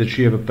don't believe that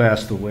she ever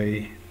passed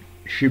away.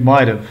 She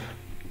might have.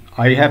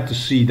 I have to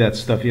see that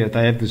stuff yet.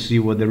 I have to see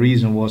what the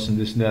reason was and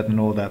this and that and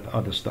all that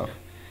other stuff.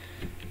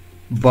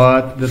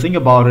 But the thing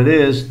about it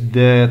is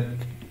that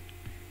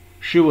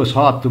she was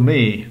hot to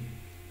me.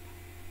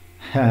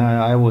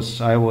 I was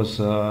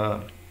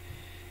no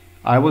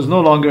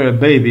longer a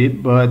baby,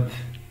 but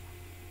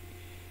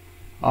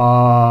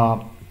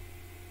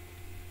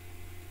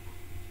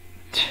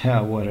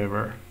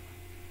whatever.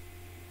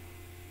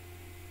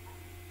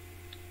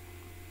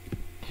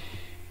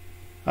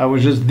 I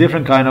was just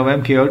different kind of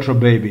MK Ultra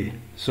baby.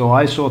 So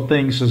I saw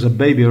things as a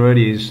baby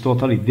already is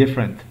totally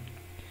different.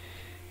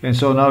 And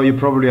so now you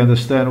probably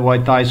understand why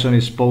Tyson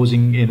is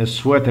posing in a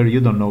sweater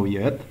you don't know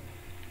yet.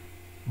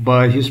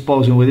 But he's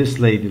posing with this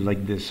lady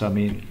like this. I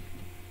mean,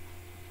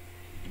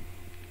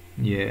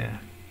 yeah.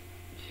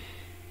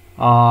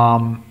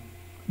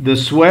 The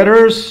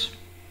sweaters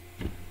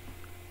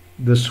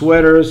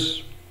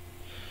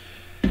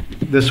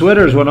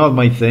were not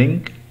my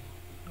thing.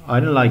 I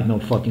didn't like no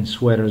fucking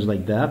sweaters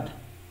like that.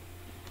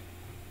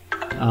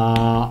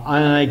 I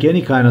don't like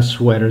any kind of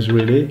sweaters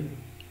really.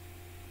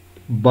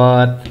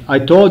 But I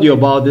told you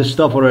about this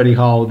stuff already,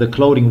 how the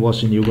clothing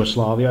was in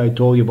Yugoslavia. I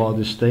told you about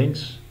these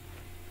things.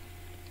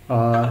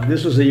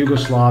 This was a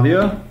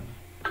Yugoslavia.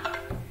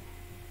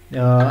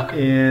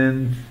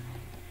 And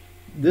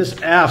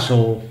this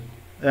asshole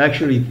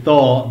actually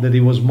thought that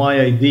it was my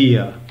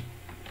idea.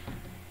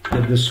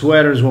 That the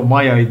sweaters were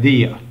my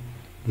idea.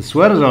 The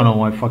sweaters are not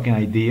my fucking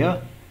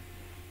idea.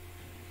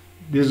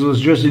 This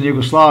was just in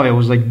Yugoslavia. It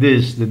was like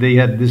this, that they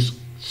had these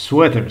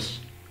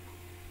sweaters.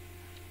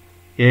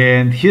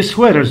 And his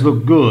sweaters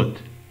look good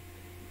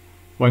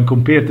when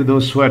compared to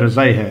those sweaters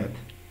I had.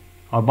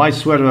 My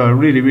sweaters are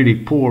really, really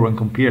poor when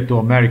compared to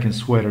American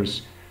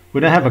sweaters. We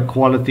don't have a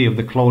quality of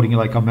the clothing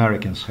like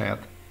Americans had.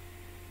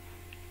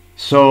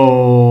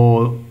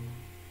 So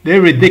they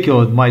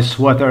ridiculed my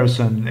sweaters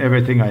and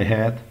everything I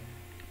had.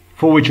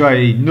 For which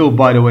I knew,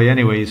 by the way,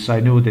 anyways, I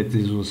knew that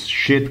this was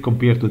shit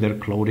compared to their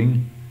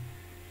clothing.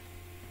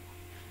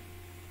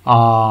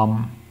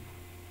 But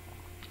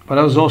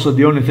that was also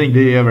the only thing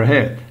they ever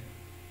had.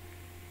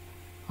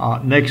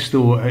 Next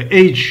to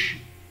age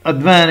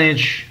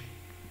advantage,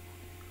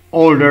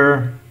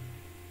 older,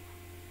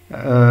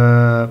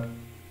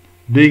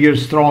 bigger,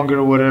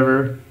 stronger,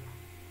 whatever.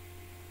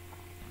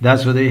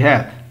 That's what they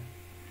had.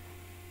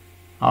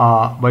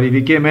 But if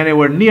you came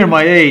anywhere near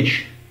my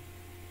age,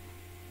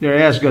 their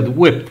ass got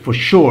whipped for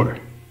sure.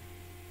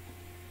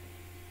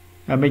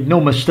 I make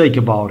no mistake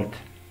about it.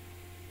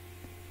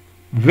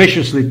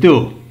 Viciously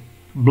too.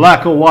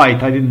 Black or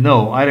white, I didn't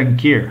know. I didn't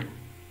care.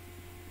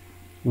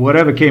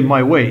 Whatever came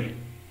my way.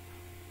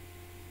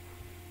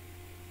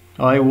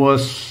 I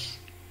was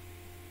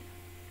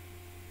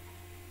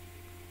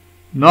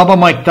not about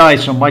Mike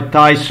Tyson. Mike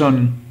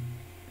Tyson,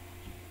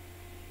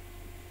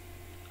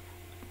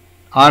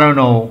 I don't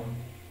know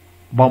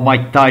about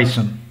Mike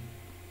Tyson,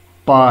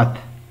 but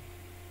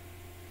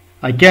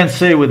I can't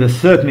say with a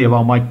certainty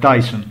about Mike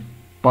Tyson.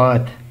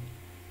 But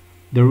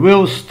the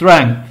real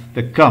strength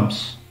that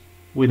comes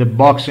with the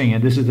boxing,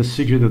 and this is the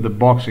secret of the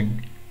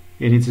boxing,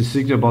 and it's a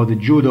secret about the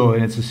judo,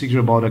 and it's a secret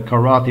about the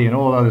karate and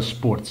all other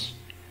sports.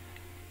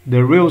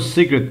 The real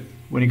secret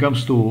when it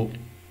comes to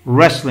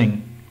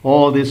wrestling,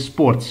 all these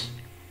sports,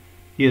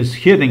 is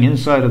hidden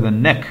inside of the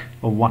neck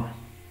of one.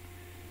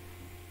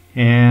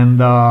 And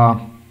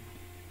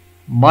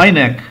my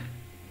neck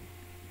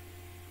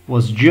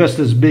was just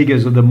as big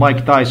as the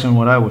Mike Tyson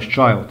when I was a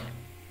child.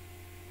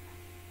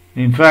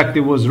 In fact,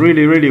 it was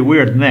really, really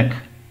weird neck,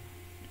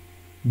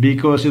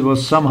 because it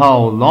was somehow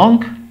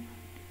long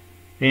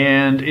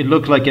and it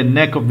looked like a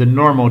neck of the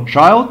normal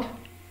child,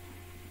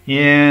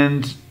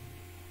 and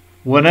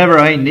whenever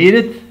I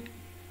needed,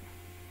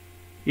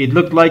 it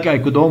looked like I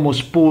could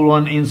almost pull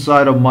one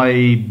inside of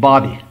my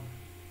body,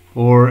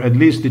 or at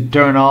least it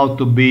turned out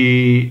to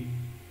be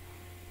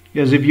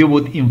as if you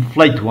would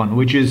inflate one,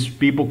 which is,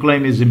 people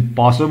claim, is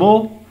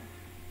impossible.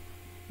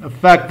 The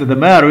fact of the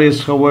matter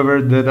is,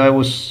 however, that I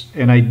was,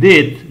 and I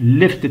did,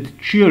 lifted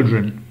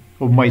children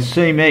of my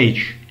same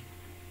age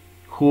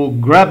who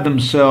grabbed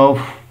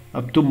themselves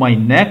up to my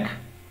neck,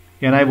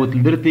 and I would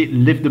literally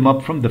lift them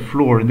up from the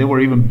floor, and they were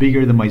even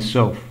bigger than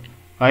myself.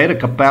 I had a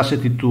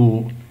capacity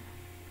to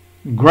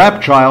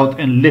grab child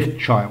and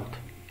lift child.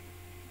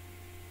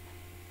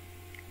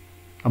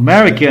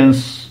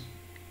 Americans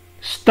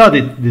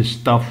studied this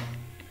stuff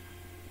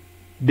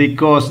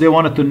because they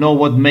wanted to know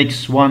what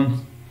makes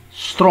one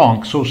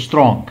strong, so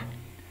strong.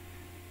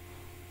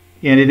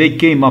 And they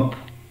came up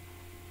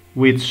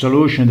with a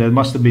solution that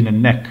must have been a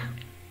neck.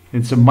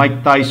 It's a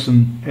Mike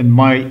Tyson and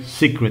my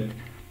secret.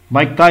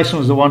 Mike Tyson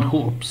was the one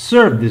who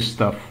observed this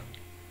stuff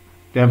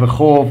They have a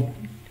whole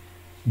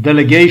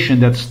delegation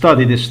that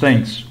study these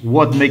things.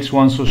 What makes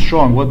one so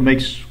strong? What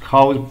makes,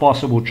 how is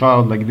possible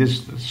child like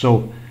this?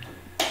 So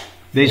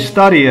they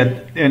study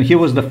it, and he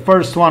was the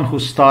first one who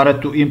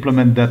started to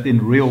implement that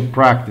in real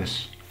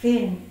practice.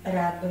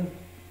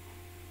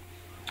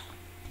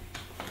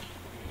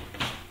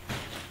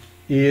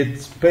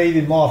 It paid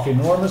him off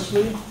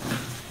enormously.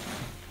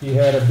 He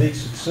had a big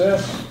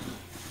success.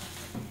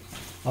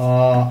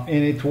 And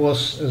it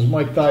was, as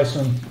Mike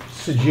Tyson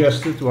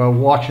suggested while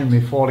watching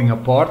me falling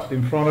apart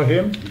in front of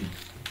him,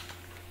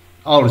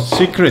 our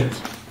secret.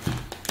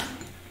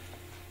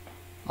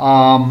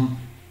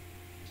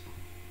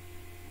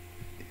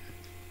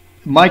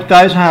 Mike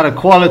Tyson had a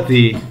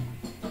quality,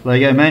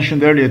 like I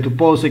mentioned earlier, to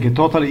pose like a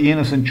totally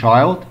innocent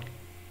child.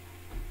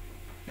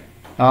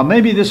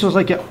 Maybe this was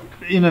like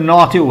in a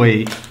naughty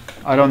way,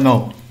 I don't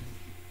know.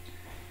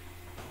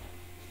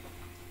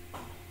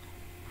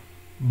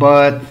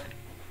 But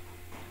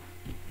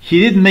he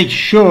didn't make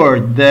sure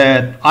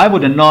that I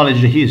would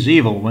acknowledge that he is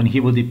evil when he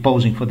would be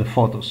posing for the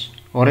photos,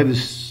 already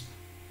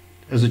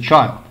as a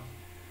child.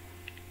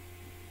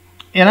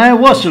 And I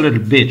was a little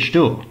bitch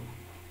too.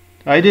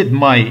 I did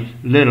my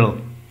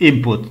little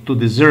input to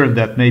deserve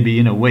that, maybe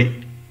in a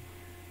way.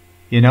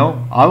 You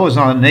know, I was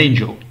not an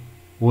angel,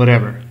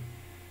 whatever.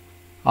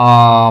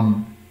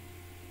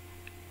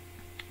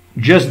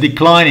 Just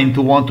declining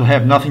to want to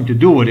have nothing to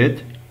do with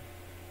it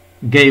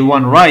gave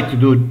one right to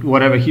do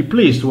whatever he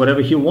pleased,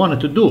 whatever he wanted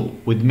to do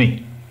with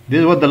me.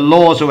 These were the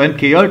laws of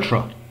MK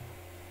Ultra.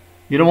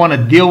 You don't want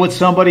to deal with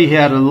somebody, he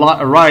had a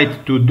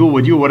right to do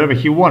with you whatever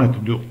he wanted to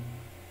do.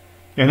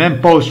 And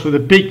then pose for the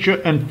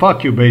picture and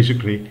fuck you,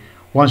 basically,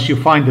 once you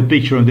find the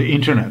picture on the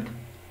internet.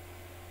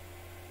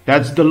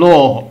 That's the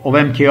law of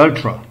MK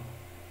Ultra.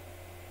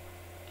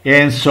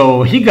 And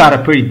so he got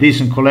a pretty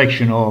decent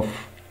collection of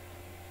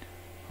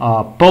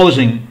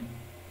posing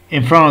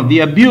in front of the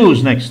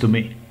abuse next to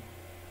me,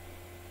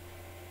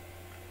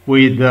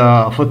 with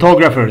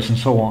photographers and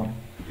so on.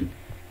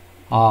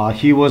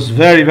 He was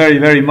very, very,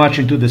 very much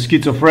into the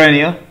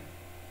schizophrenia.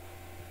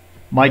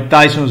 Mike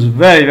Tyson was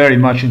very, very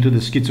much into the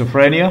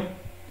schizophrenia.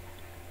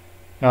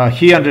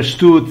 He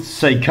understood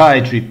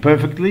psychiatry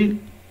perfectly.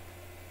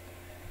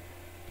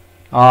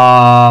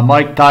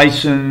 Mike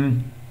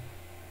Tyson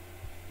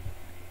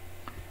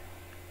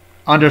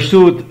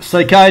understood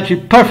psychiatry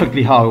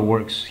perfectly, how it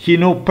works. He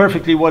knew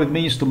perfectly what it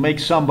means to make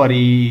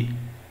somebody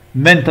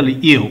mentally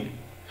ill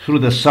through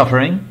the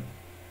suffering.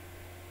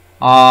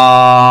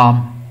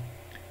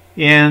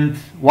 And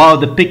while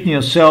depicting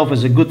himself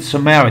as a good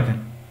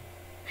Samaritan,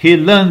 he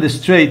learned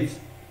this trait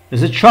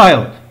as a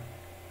child.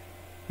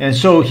 And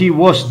so he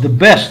was the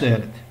best at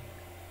it.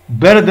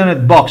 Better than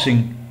at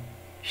boxing,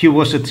 he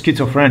was at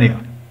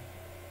schizophrenia.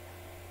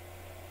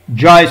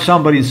 Jive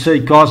somebody and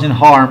say causing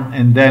harm,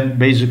 and then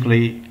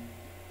basically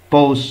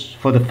pose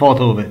for the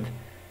photo of it.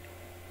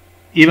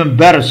 Even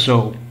better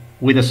so,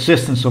 with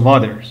assistance of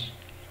others.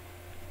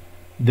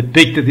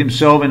 Depicted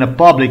himself in a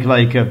public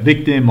like a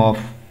victim of,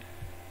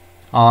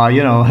 he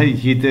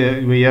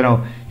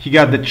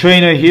got the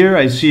trainer here.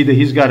 I see that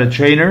he's got a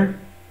trainer.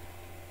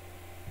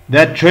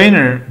 That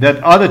trainer,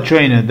 that other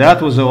trainer,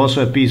 that was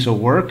also a piece of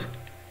work.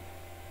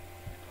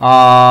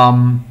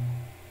 I'm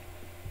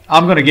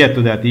going to get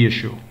to that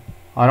issue.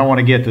 I don't want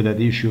to get to that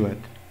issue yet.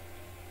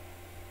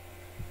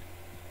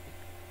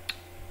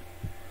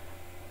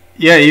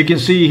 Yeah, you can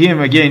see him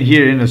again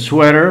here in a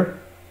sweater.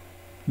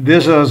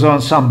 This was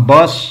on some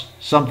bus,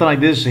 something like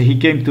this. He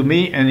came to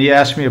me and he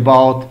asked me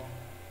about,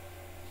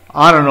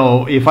 I don't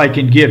know if I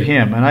can give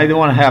him, and I don't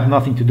want to have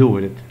nothing to do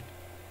with it.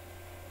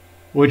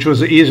 Which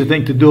was an easy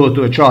thing to do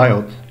to a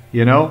child,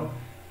 you know.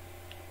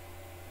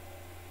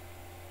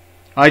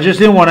 I just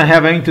didn't want to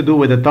have anything to do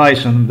with the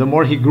Tyson. The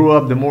more he grew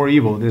up, the more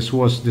evil this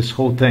was, this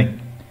whole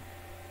thing.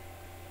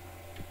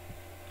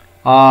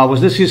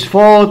 Was this his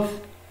fault?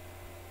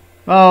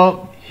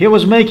 Well, he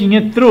was making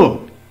it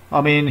through.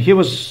 I mean, he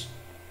was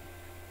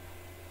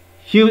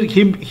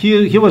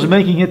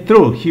making it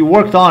through. He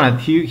worked on it.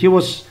 He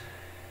was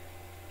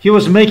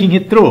making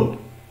it through.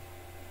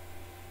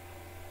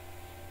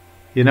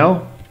 You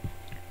know?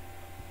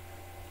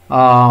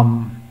 I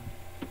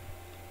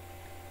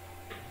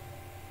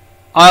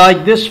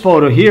like this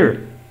photo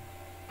here.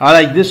 I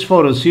like this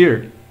photos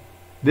here.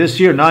 This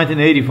year,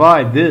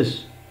 1985,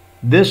 this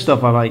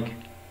stuff I like.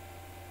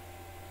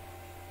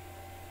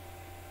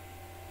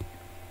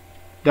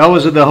 That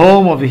was at the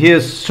home of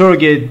his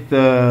surrogate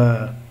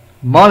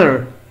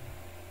mother,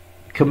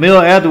 Camille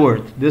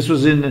Edward. This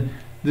was in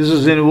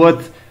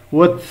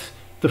what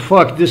the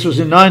fuck? This was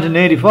in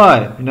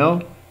 1985, you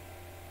know.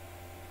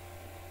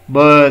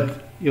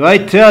 But if I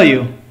tell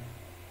you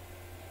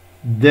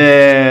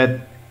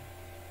that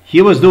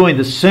he was doing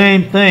the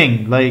same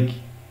thing, like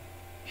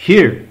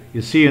here,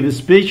 you see in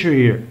this picture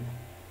here,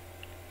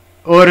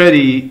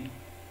 already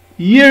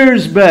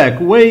years back,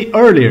 way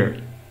earlier,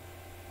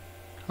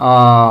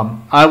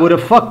 I would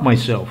have fucked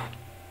myself.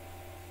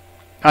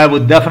 I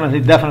would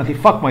definitely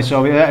fuck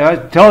myself. I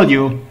tell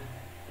you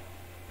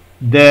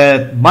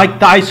that Mike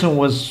Tyson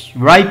was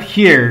right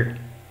here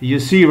You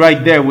see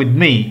right there with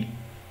me,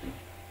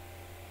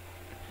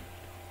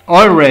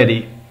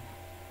 already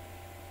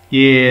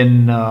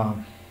in,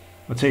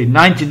 let's say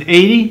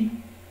 1980,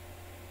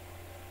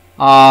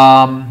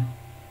 I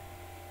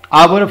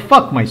would have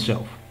fucked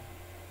myself.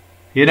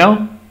 You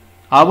know?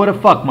 I would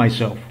have fucked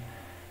myself.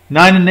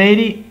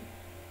 1980,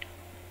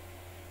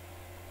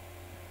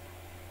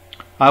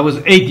 I was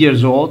 8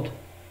 years old,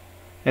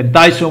 and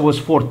Tyson was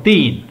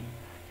 14.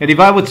 And if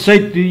I would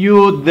say to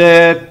you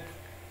that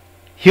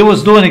he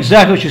was doing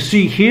exactly what you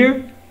see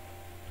here,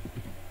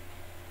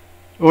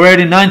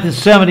 already in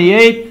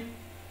 1978,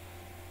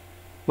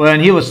 when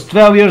he was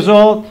 12 years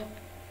old,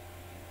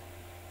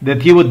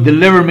 that he would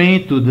deliver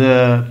me to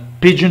the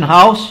pigeon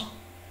house,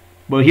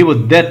 where he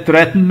would death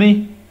threaten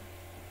me,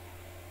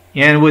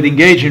 and would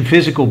engage in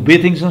physical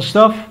beatings and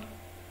stuff.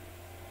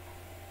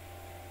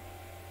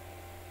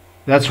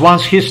 That's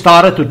once he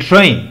started to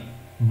train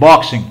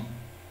boxing.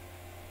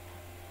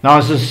 Now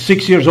as a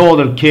 6 years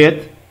older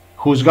kid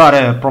who's got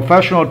a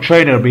professional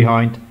trainer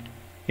behind,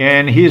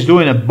 and he's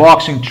doing a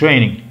boxing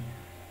training,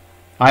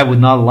 I would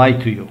not lie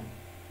to you.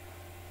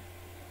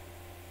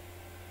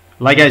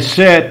 Like I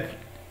said,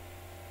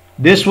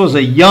 this was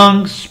a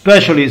young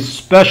specialist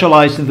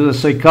specialized into the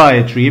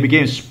psychiatry. He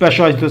became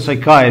specialized into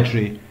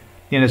psychiatry,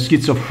 in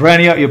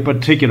schizophrenia in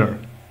particular.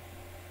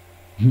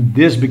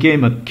 This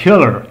became a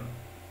killer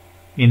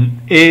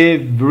in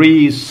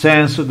every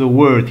sense of the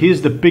word.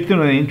 He's depicted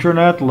on the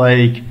internet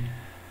like,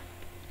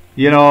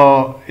 you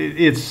know,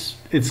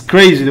 it's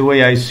crazy the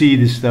way I see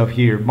this stuff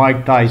here.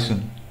 Mike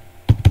Tyson.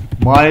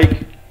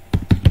 Mike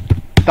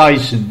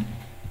Tyson.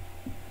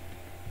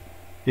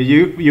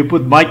 You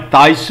put Mike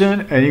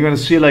Tyson and you're gonna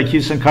see like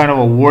he's some kind of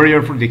a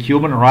warrior for the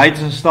human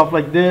rights and stuff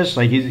like this.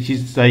 Like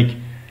he's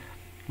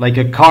like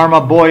a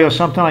karma boy or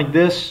something like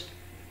this.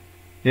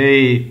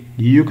 Hey,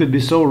 you could be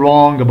so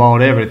wrong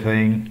about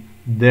everything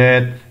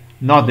that,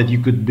 not that you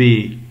could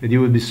be, that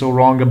you would be so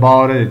wrong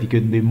about it that you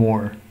could be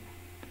more.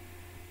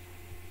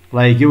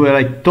 Like you were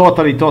like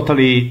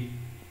totally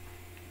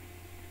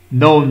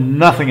know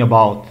nothing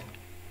about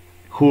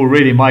who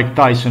really Mike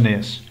Tyson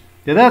is.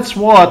 Yeah, that's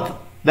why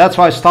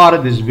I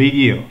started this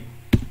video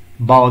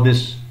about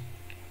this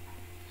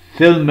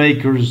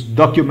filmmakers,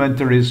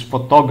 documentaries,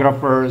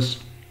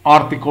 photographers,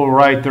 article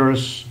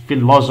writers,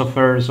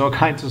 philosophers, all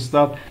kinds of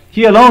stuff.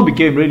 He alone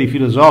became really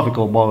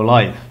philosophical about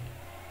life.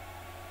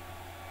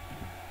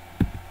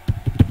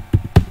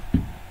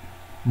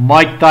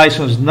 Mike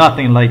Tyson is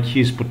nothing like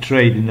he's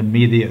portrayed in the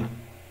media.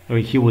 I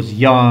mean, he was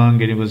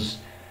young and he was,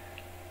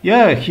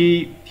 yeah,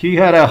 he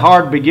had a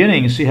hard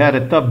beginnings, he had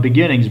a tough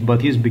beginnings,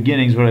 but his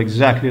beginnings were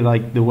exactly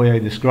like the way I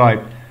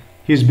described.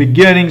 His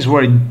beginnings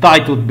were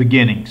entitled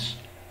beginnings.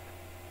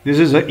 This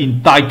is an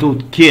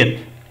entitled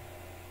kid.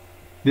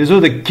 This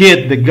was the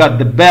kid that got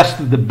the best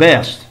of the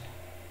best.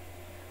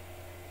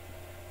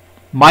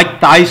 Mike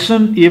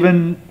Tyson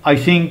even, I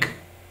think,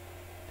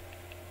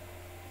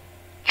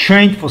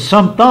 trained for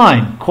some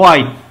time,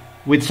 quite,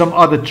 with some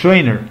other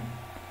trainer.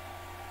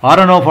 I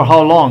don't know for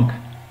how long.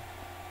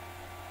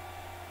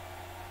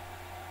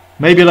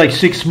 Maybe like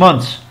 6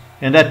 months,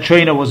 and that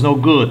trainer was no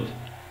good.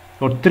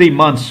 Or 3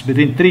 months,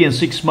 between 3 and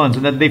 6 months,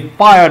 and then they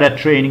fired that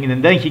training,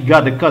 and then he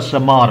got the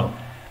Casamaro.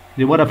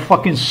 They would have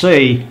fucking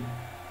say,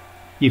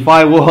 if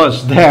I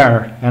was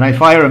there, and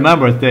if I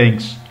remember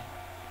things,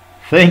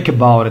 think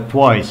about it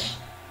twice.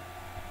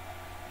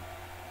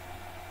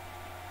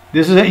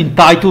 This is an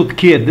entitled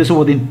kid. This is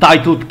what an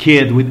entitled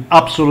kid with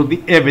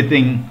absolutely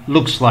everything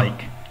looks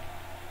like.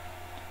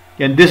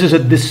 And this is a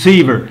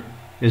deceiver,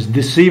 as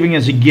deceiving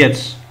as he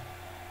gets.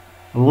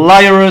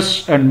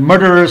 Liarous and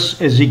murderous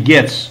as he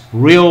gets.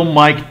 Real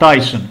Mike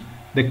Tyson.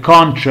 The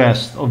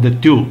contrast of the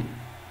two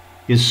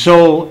is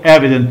so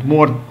evident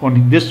more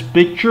on this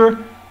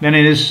picture than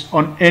it is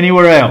on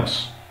anywhere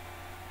else.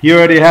 He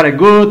already had a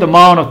good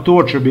amount of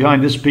torture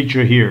behind this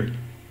picture here.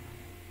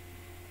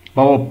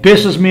 But what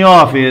pisses me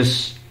off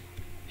is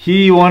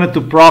he wanted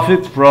to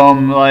profit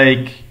from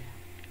like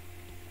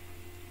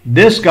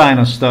this kind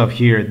of stuff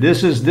here.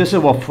 This is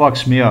what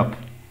fucks me up.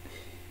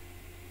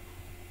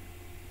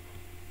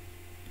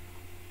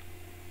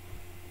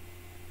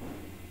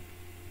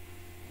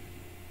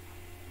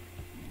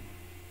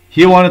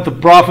 He wanted to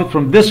profit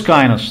from this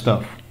kind of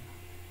stuff.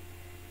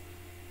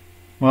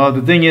 Well,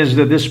 the thing is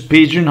that this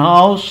pigeon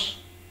house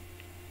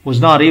was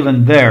not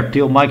even there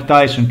till Mike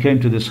Tyson came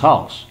to this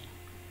house.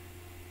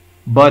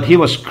 But he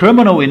was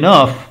criminal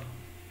enough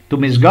to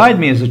misguide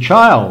me as a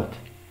child,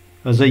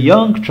 as a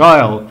young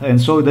child,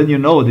 and so then you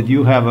know that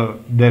you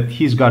have that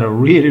he's got a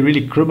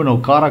really criminal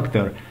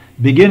character.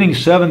 Beginning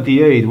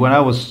 78, when I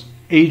was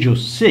age of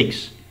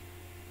 6,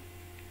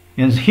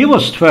 and he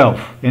was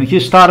 12, and he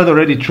started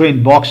already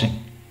trained boxing.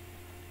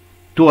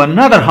 To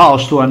another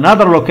house, to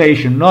another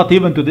location, not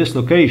even to this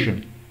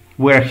location,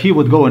 where he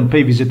would go and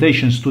pay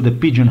visitations to the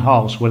pigeon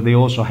house where they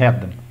also had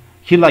them.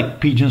 He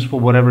liked pigeons for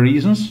whatever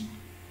reasons.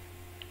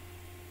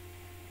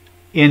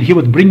 And he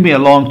would bring me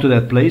along to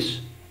that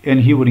place and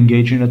he would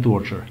engage in a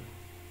torture.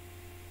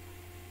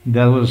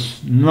 That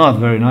was not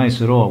very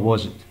nice at all,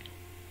 was it?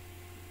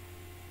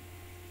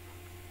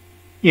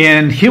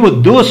 And he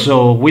would do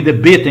so with the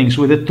beatings,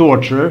 with the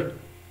torture.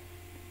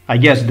 I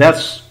guess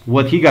that's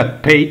what he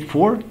got paid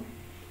for.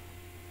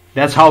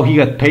 That's how he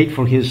got paid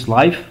for his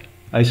life,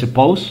 I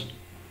suppose.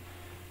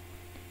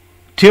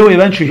 Till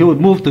eventually he would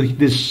move to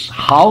this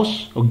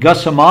house of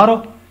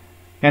Gasamaro,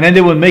 and then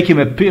they would make him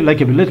like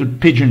a little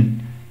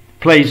pigeon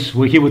place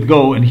where he would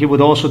go, and he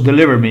would also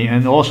deliver me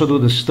and also do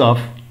the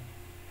stuff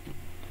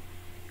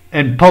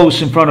and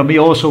pose in front of me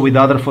also with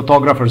other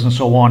photographers and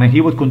so on. And he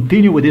would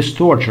continue with this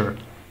torture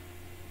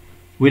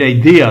with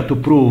idea to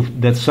prove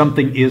that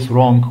something is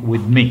wrong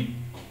with me.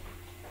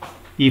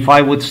 If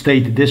I would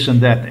state this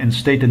and that and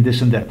state and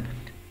this and that.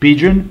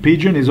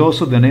 Pigeon is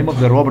also the name of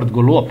the Robert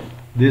Golub,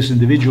 this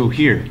individual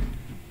here.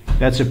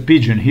 That's a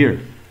pigeon here.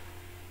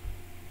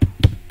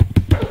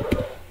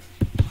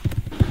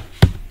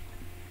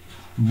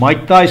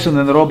 Mike Tyson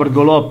and Robert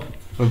Golub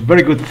are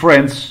very good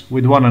friends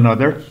with one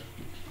another,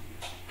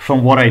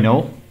 from what I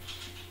know.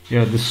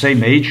 They're the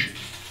same age,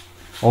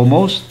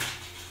 almost.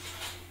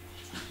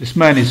 This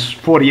man is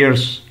 4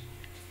 years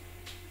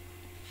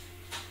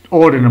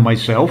older than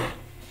myself.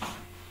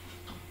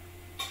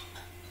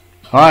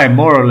 I'm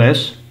more or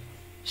less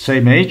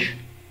same age.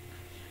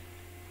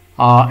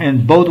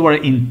 And both were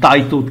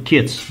entitled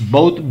kids.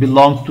 Both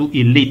belonged to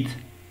elite.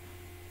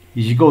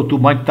 If you go to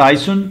Mike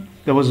Tyson,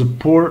 there was a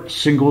poor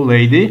single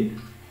lady,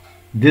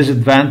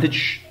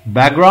 disadvantaged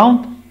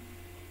background,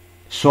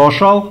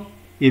 social.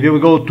 If you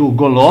go to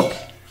Golub,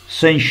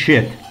 same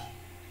shit.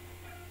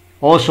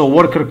 Also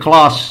worker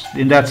class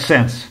in that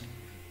sense.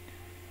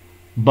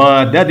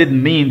 But that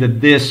didn't mean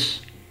that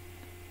these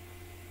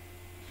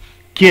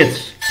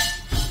kids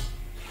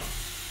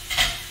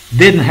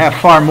didn't have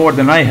far more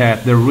than I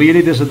had. The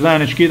really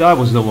disadvantaged kid, I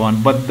was the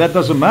one. But that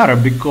doesn't matter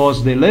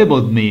because they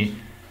labeled me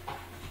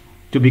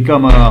to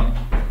become a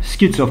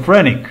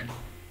schizophrenic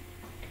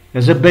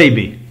as a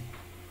baby,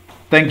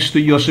 thanks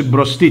to Josip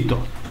Broz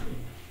Tito.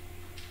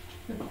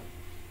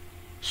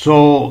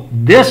 So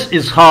this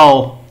is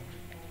how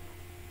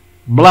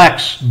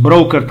blacks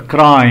brokered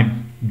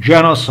crime,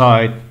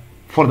 genocide,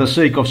 for the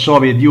sake of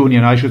Soviet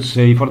Union, I should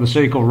say, for the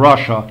sake of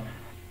Russia,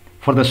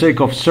 for the sake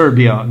of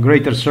Serbia,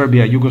 Greater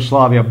Serbia,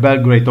 Yugoslavia,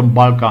 Belgrade, and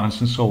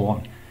Balkans, and so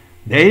on.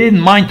 They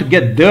didn't mind to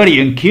get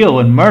dirty and kill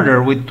and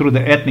murder through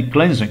the ethnic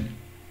cleansing.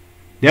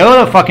 They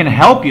ought to fucking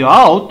help you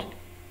out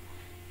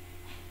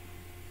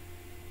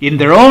in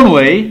their own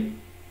way,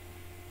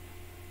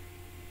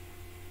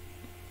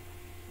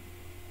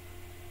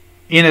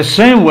 in the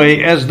same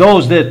way as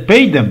those that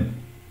paid them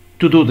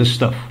to do this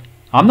stuff.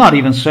 I'm not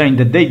even saying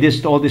that they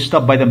did all this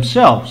stuff by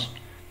themselves,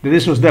 that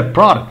this was their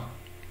product.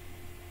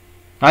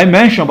 I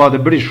mentioned about the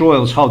British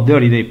Royals, how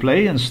dirty they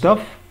play and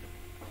stuff,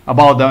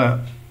 about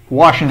the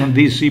Washington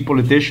D.C.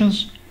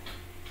 politicians,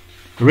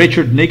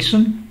 Richard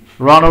Nixon,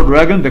 Ronald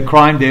Reagan, the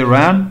crime they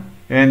ran,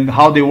 and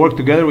how they worked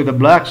together with the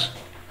blacks.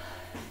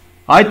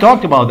 I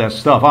talked about that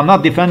stuff. I'm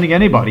not defending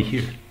anybody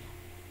here.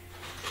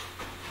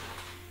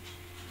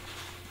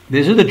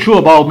 This is the truth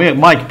about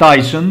Mike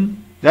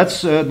Tyson.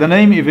 That's the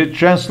name, if it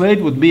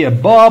translates, would be a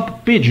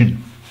Bob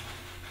Pigeon.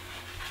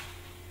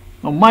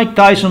 Now, Mike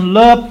Tyson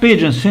loved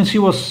pigeons since he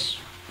was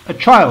a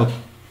child,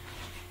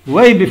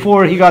 way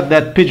before he got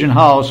that pigeon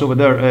house over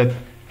there at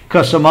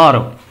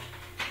Casamaro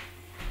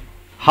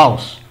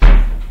house.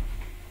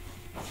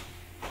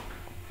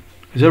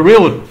 It's a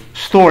real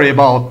story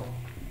about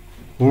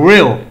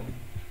real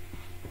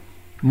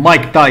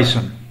Mike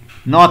Tyson,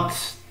 not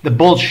the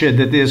bullshit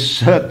that is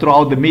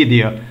throughout the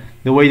media,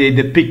 the way they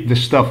depict the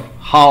stuff,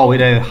 how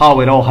it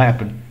all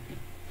happened.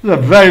 He's a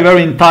very,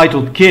 very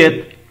entitled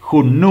kid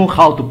who knew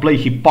how to play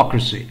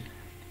hypocrisy,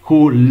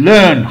 who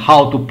learned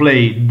how to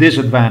play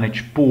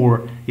disadvantaged,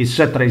 poor,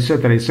 etc.,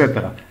 etc.,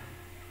 etc.,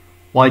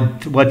 while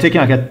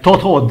taking like a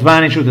total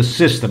advantage of the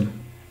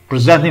system,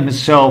 presenting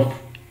himself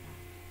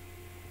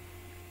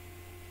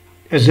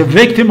as a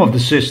victim of the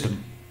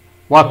system,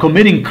 while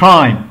committing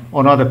crime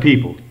on other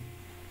people.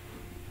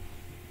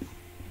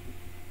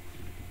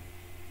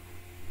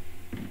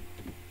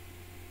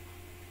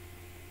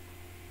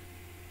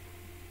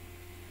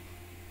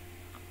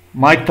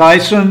 Mike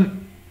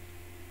Tyson,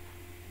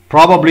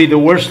 probably the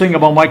worst thing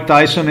about Mike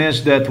Tyson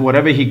is that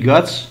whatever he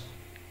got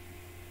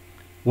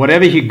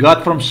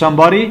from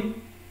somebody,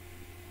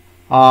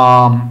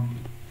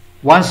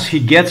 once he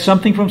gets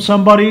something from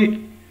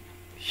somebody,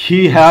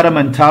 he had a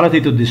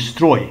mentality to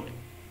destroy.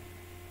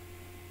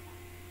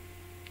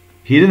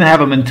 He didn't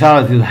have a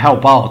mentality to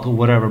help out or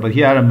whatever, but he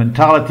had a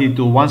mentality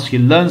to, once he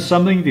learned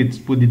something, it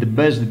would be the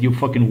best that you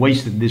fucking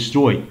wasted,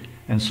 destroy,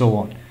 and so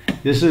on.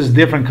 This is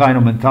different kind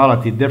of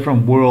mentality,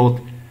 different world,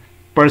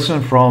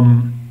 person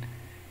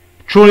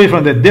truly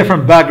from a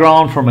different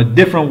background, from a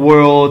different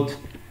world,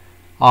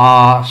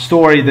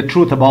 story, the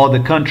truth about the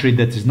country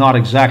that is not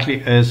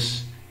exactly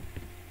as,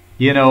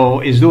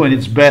 is doing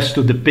its best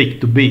to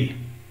depict to be.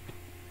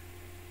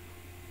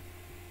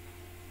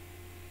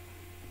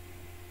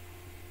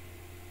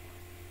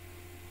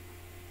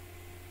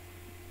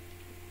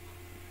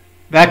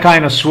 That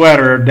kind of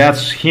sweater,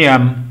 that's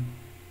him.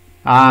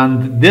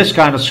 and this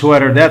kind of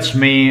sweater, that's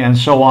me, and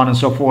so on and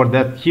so forth.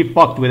 That he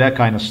fucked with that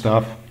kind of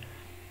stuff,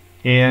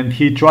 and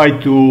he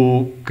tried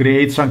to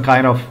create some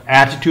kind of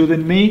attitude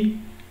in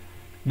me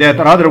that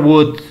rather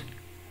would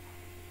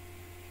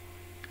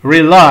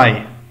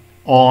rely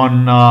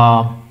on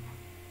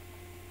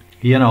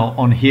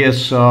on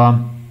his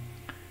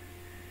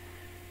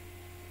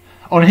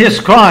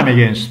crime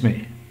against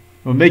me,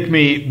 would make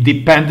me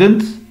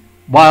dependent,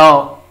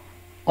 while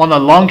on a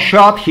long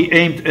shot he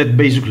aimed at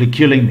basically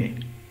killing me.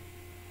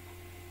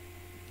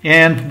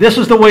 And this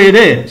is the way it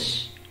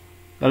is.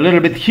 A little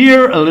bit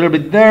here, a little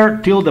bit there,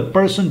 till the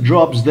person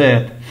drops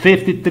dead.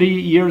 53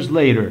 years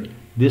later,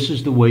 this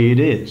is the way it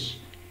is.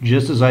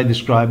 Just as I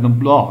described on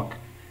blog.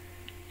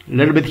 A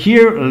little bit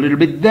here, a little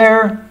bit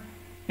there,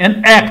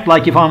 and act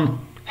like if I'm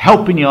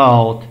helping you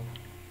out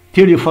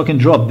till you fucking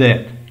drop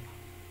dead.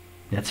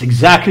 That's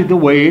exactly the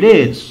way it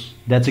is.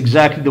 That's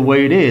exactly the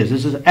way it is.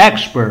 This is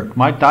expert.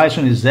 Mike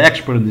Tyson is the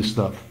expert in this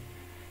stuff.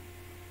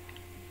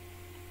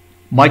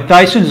 Mike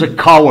Tyson is a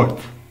coward.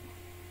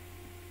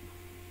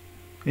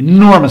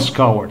 Enormous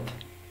coward.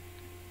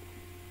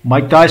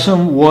 Mike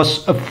Tyson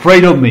was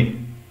afraid of me.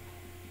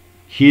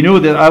 He knew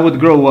that I would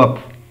grow up.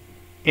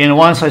 And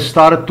once I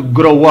started to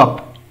grow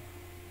up,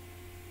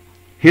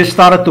 he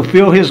started to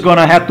feel he's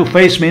gonna have to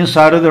face me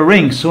inside of the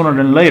ring sooner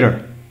than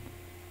later.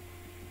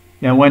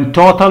 And went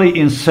totally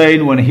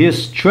insane when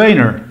his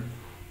trainer,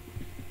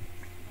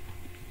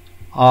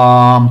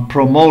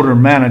 promoter,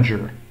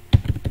 manager,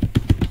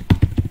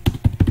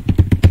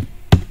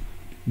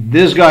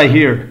 this guy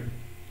here,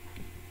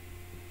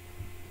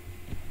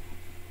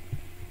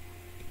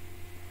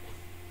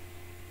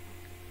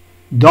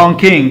 Don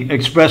King,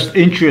 expressed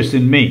interest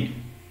in me.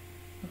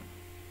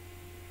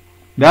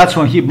 That's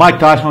when Mike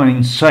Tyson went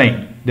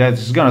insane.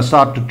 That's gonna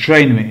start to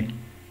train me,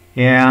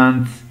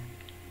 and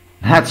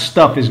that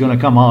stuff is gonna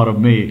come out of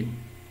me.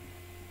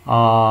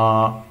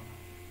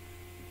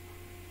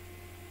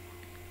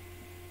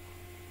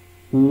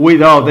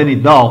 Without any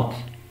doubt,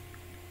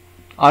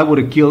 I would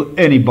have killed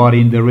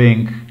anybody in the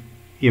ring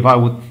if I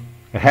would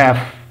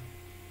have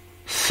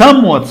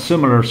somewhat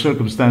similar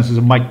circumstances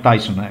that Mike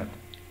Tyson had.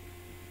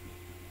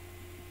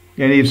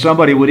 And if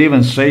somebody would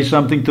even say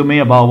something to me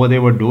about what they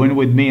were doing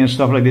with me and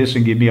stuff like this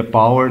and give me a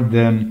power,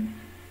 then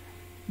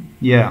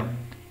yeah,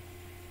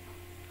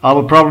 I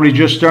would probably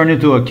just turn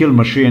into a kill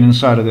machine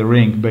inside of the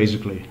ring,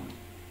 basically.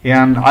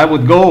 And I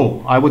would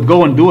go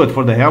and do it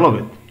for the hell of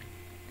it.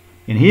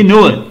 And he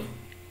knew it.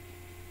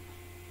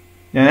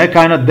 And that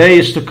kind of day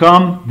is to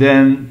come,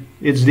 then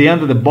it's the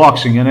end of the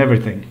boxing and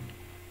everything.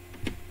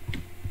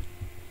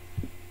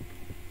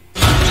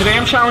 Today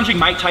I'm challenging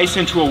Mike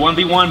Tyson to a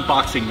 1v1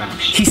 boxing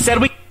match. He said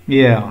we...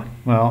 Yeah,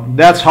 well,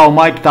 that's how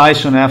Mike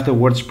Tyson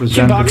afterwards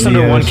presented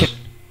me as.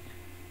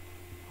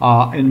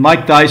 And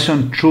Mike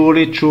Tyson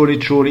truly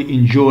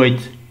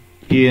enjoyed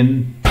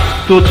in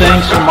two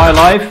things in my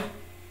life.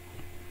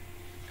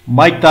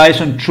 Mike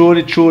Tyson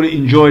truly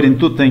enjoyed in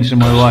two things in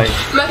my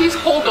life. Matthew's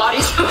whole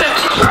body's... Do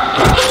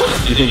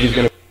you think he's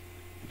gonna...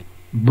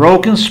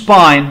 Broken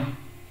spine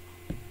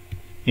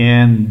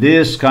and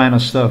this kind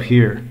of stuff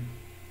here.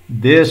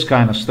 This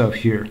kind of stuff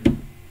here.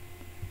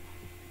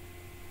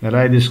 That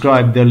I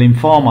described, the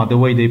lymphoma, the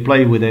way they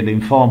play with the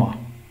lymphoma.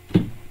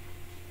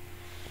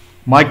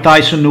 Mike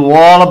Tyson knew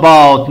all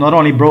about not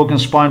only broken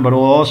spine, but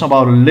also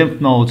about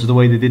lymph nodes, the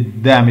way they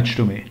did damage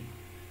to me.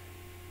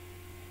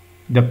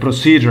 The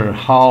procedure,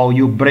 how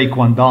you break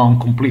one down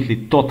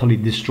completely, totally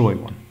destroy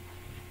one.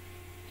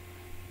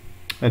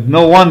 And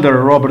no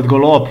wonder Robert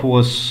Golub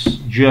was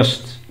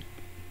just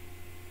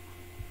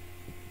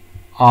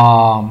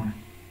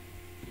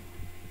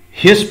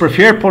his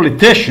preferred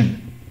politician.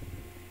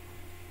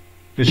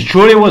 This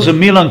truly was a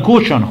Milan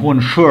Kuchan who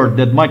ensured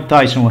that Mike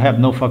Tyson would have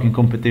no fucking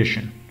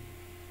competition.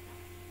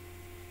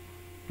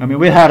 I mean,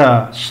 we had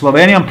a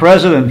Slovenian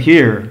president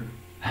here.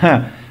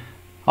 I'm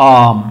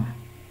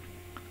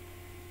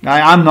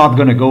not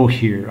going to go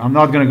here. I'm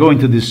not going to go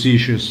into these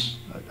issues.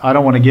 I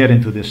don't want to get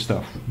into this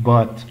stuff.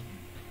 But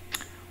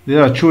they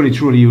are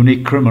truly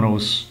unique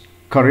criminals,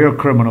 career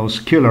criminals,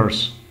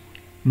 killers,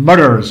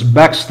 murderers,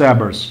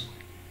 backstabbers.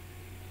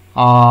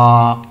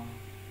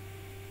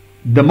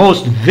 The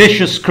most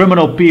vicious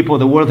criminal people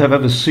the world have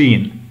ever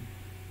seen,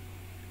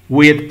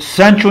 with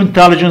Central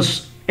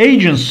Intelligence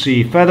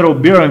Agency, Federal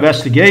Bureau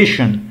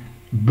Investigation,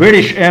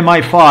 British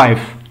MI5,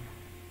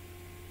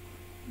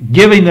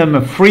 giving them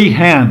a free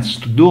hands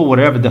to do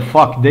whatever the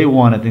fuck they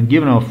wanted and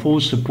giving them a full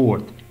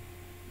support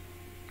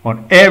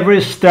on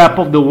every step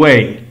of the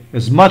way,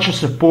 as much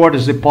support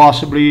as they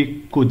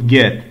possibly could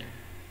get,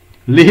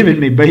 leaving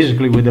me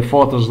basically with the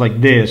photos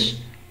like this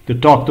to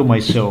talk to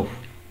myself.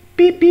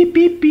 Beep, beep,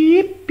 beep,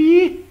 beep,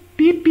 beep,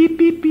 beep, beep,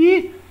 beep,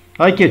 beep,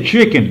 like a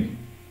chicken.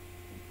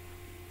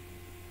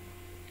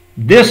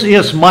 This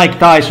is Mike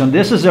Tyson.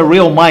 This is a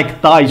real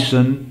Mike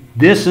Tyson.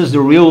 This is the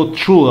real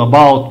truth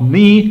about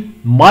me,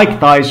 Mike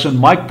Tyson,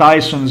 Mike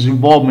Tyson's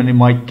involvement in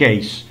my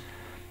case.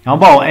 How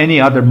about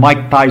any other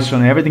Mike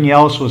Tyson? Everything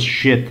else was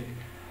shit.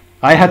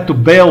 I had to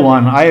bail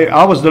one.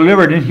 I was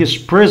delivered in his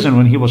prison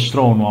when he was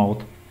thrown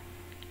out.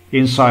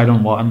 inside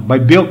on one by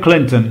Bill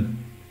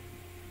Clinton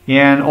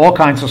and all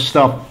kinds of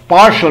stuff.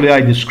 Partially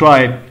I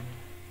described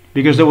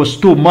because there was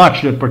too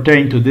much that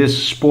pertained to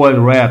this spoiled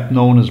rat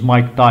known as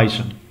Mike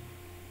Tyson.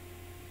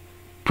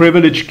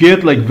 Privileged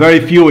kid like very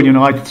few in the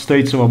United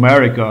States of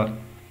America,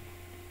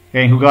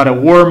 and who got a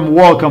warm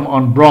welcome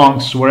on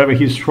Bronx, wherever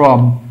he's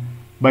from,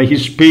 by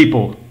his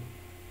people.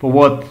 For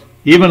what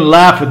even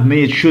laugh at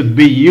me, it should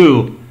be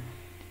you.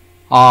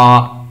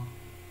 And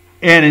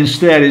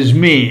instead is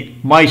me,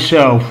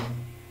 myself,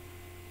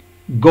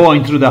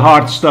 going through the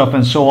hard stuff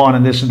and so on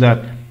and this and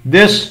that.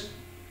 This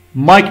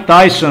Mike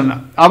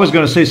Tyson, I was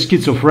going to say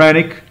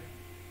schizophrenic,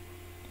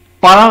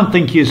 but I don't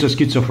think he's a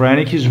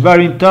schizophrenic. He's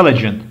very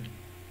intelligent.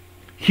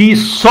 He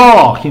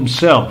saw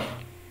himself.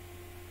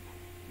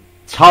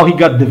 It's how he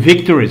got the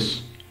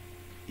victories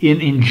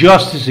in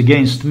injustice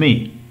against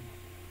me.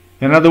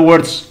 In other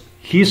words,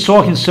 he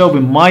saw himself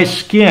in my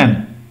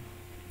skin,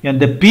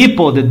 and the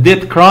people that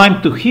did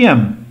crime to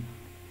him,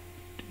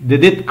 they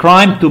did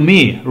crime to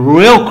me,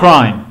 real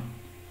crime,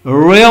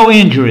 real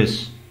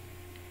injuries.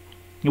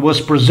 It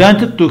was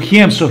presented to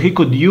him so he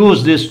could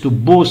use this to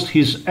boost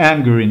his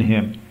anger in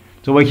him.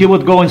 So when he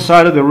would go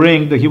inside of the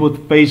ring, that he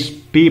would face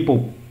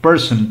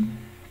person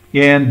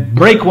and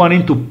break one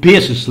into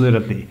pieces,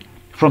 literally.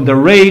 From the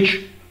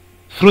rage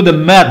through the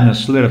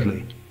madness,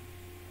 literally.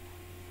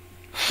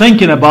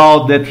 Thinking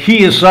about that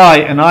he is I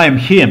and I am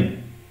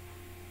him.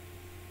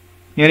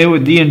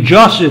 And the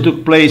injustice that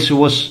took place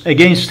was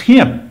against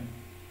him.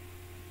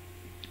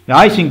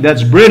 I think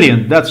that's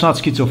brilliant. That's not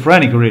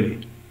schizophrenic,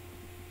 really.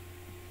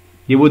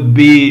 It would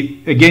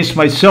be against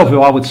myself if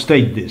I would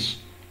state this.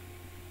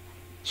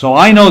 So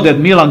I know that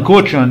Milan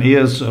Kuchan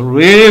is a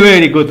really,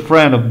 really good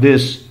friend of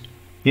this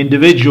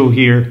individual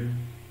here.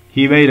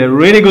 He made a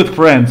really good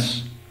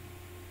friends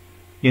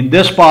in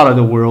this part of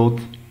the world.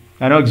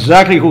 I know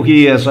exactly who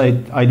he is.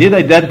 I did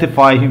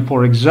identify him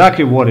for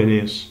exactly what it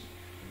is.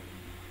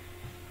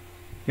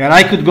 And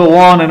I could go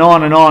on and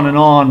on and on and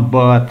on,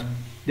 but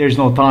there's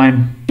no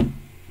time.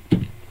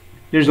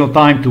 There's no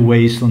time to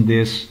waste on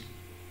this.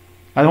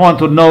 I want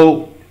to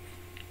know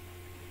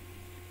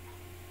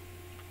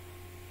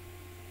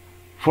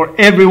for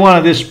every one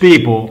of these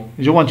people,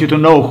 I just want you to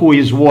know who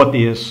is what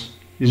is.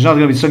 There's not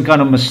going to be some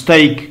kind of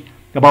mistake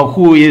about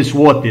who is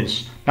what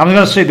is. I'm not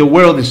going to say the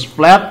world is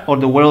flat or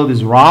the world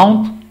is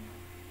round.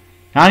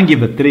 I don't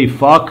give a three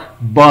fuck,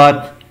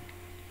 but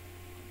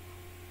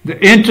the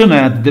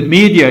internet, the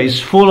media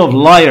is full of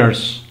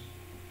liars,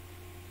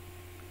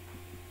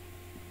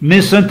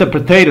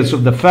 misinterpreters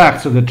of the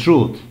facts of the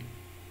truth,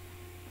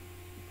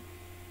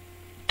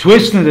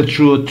 twisting the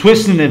truth,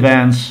 twisting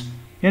events,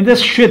 and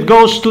this shit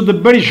goes to the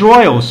British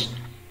Royals.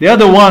 The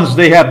other ones,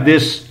 they have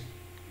this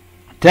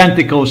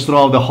tentacles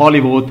throughout the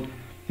Hollywood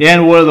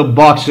and world of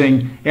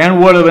boxing and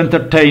world of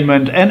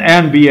entertainment and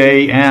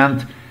NBA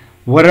and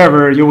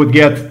whatever you would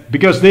get,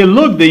 because they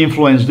look the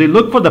influence, they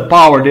look for the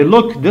power, they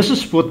look, this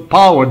is what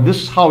power,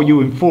 this is how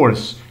you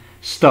enforce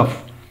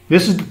stuff.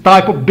 This is the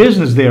type of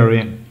business they're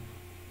in.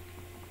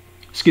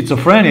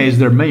 Schizophrenia is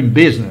their main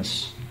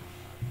business.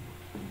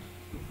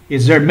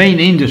 It's their main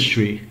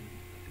industry.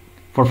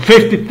 For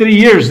 53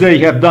 years they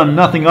have done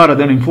nothing other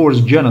than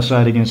enforce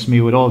genocide against me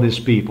with all these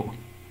people.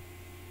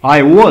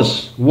 I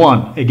was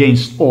one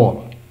against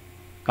all.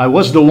 I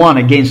was the one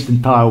against the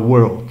entire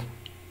world.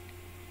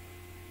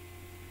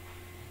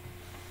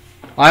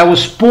 I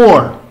was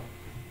poor.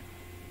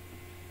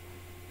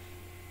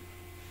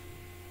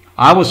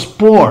 I was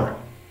poor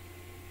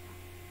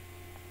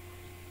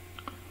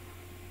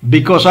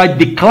because I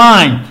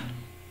declined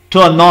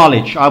to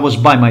acknowledge I was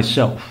by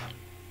myself.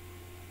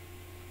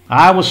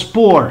 I was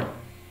poor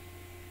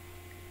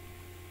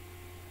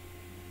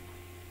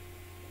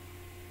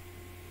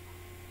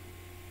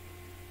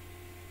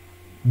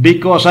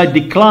because I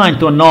declined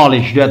to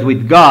acknowledge that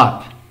with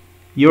God,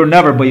 you're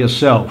never by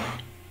yourself.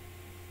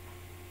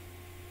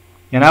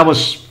 And I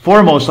was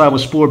poor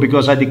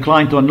because I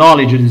declined to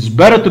acknowledge it is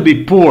better to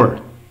be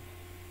poor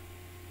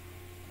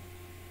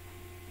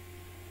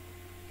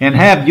and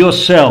have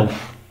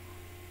yourself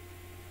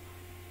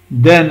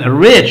than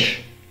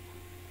rich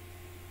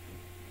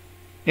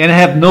and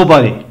have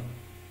nobody.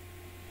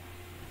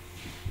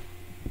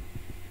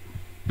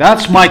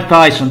 That's Mike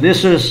Tyson.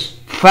 This is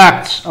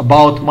facts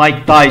about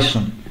Mike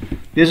Tyson.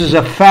 This is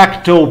a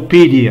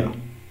factopedia.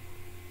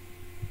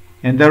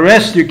 And the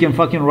rest you can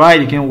fucking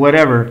write, you can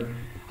whatever.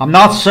 I'm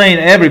not saying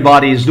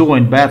everybody is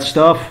doing bad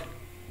stuff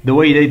the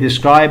way they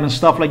describe and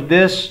stuff like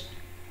this.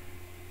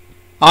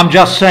 I'm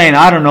just saying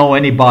I don't know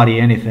anybody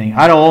anything.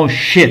 I don't own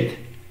shit.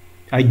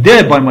 I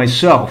did it by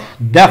myself.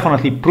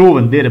 Definitely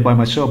proven did it by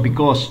myself,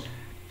 because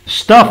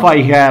stuff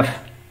I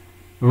have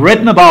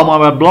written about on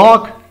my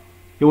blog,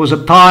 it was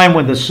a time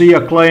when the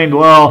CIA claimed,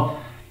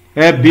 well,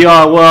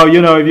 FBI, well,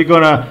 if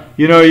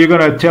you're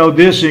gonna tell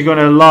this, you're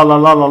gonna la la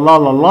la la la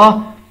la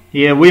la.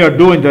 Yeah, we are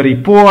doing the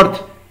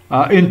report.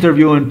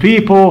 Interviewing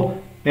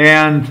people,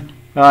 and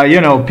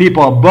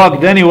people are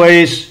bugged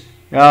anyways.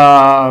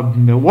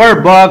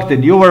 We're bugged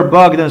and you were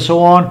bugged and so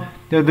on.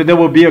 There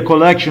will be a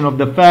collection of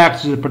the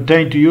facts that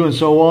pertain to you and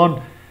so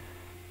on.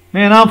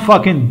 Man, I'm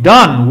fucking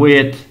done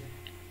with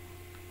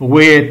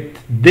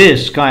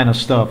this kind of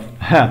stuff.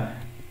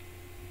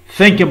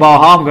 Think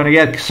about how I'm gonna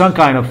get some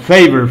kind of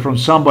favor from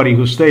somebody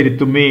who stated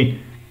to me,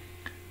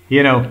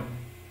 you know,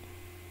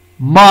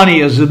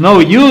 money is of no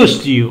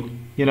use to you.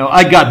 You know,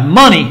 I got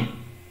money.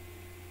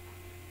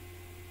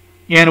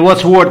 And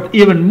what's worth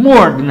even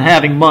more than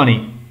having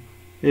money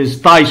is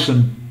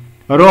Tyson,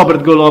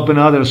 Robert Golub and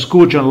others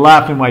scooch and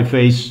laugh in my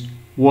face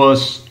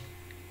was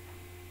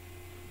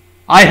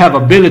I have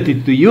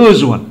ability to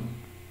use one.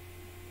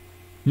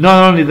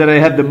 Not only that I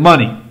have the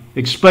money,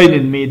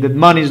 explaining to me that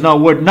money is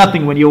not worth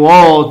nothing when you're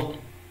old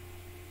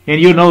and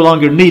you no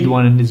longer need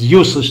one and it's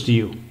useless to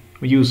you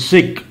when you're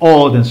sick,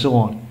 old and so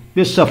on.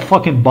 This is a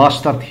fucking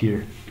bastard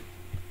here.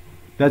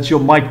 That's your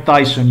Mike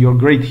Tyson, your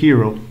great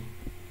hero.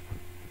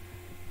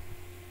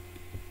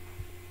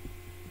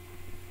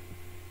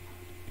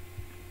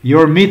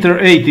 Your meter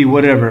 80,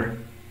 whatever.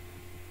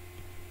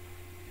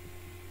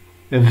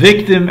 A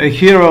victim, a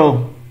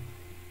hero.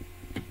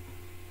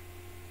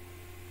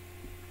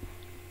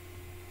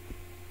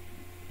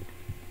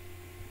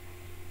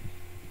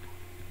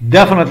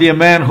 Definitely a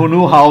man who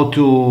knew how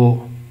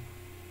to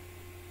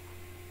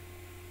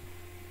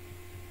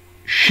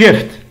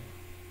shift.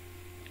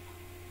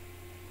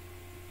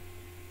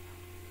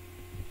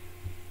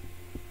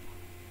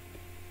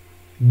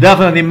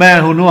 Definitely a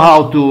man who knew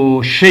how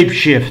to shape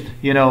shift,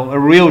 you know, a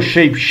real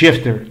shape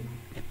shifter.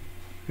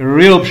 A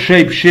real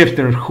shape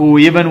shifter who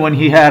even when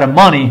he had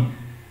money,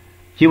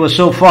 he was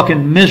so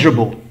fucking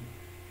miserable.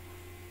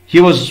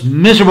 He was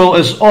miserable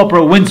as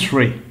Oprah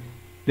Winfrey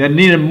that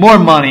needed more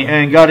money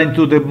and got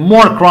into the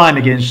more crime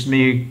against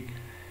me,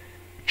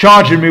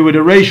 charging me with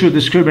the racial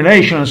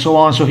discrimination and so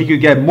on so he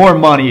could get more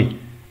money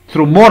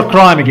through more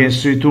crime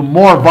against me, through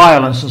more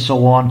violence and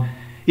so on,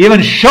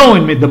 even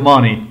showing me the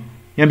money.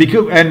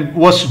 And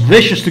was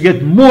vicious to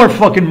get more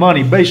fucking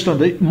money based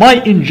on my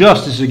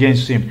injustice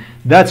against him.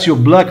 That's your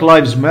Black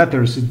Lives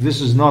Matter. This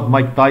is not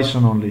Mike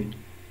Tyson only.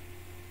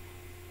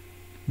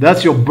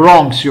 That's your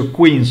Bronx, your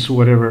Queens,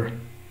 whatever.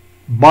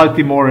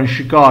 Baltimore and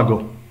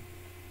Chicago.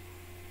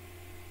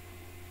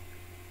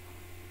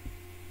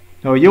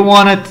 So you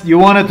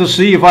wanted to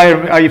see if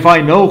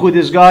I know who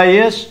this guy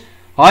is?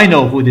 I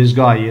know who this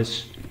guy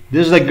is.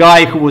 This is the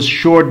guy who was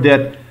sure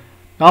that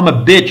I'm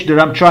a bitch, that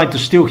I'm trying to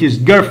steal his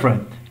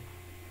girlfriend.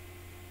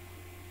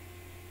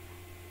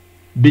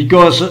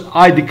 Because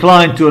I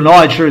declined to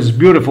acknowledge her as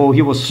beautiful,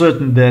 he was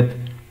certain that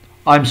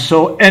I'm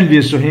so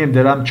envious of him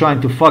that I'm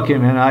trying to fuck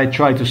him and I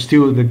try to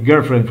steal the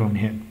girlfriend from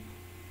him.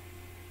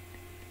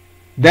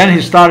 Then he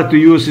started to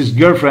use his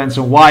girlfriends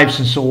and wives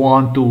and so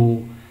on,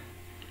 to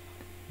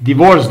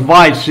divorced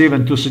wives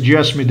even, to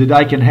suggest me that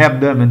I can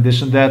have them and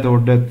this and that, or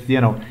that,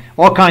 you know,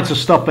 all kinds of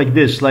stuff like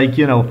this, like,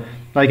 you know,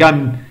 like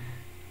I'm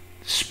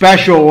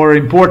special or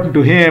important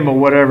to him or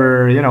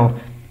whatever, you know.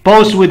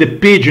 Posed with the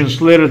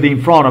pigeons literally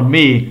in front of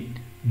me,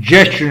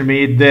 gesturing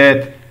me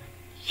that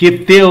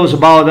he feels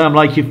about them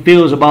like he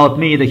feels about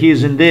me, that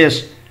he's in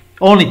this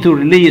only to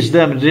release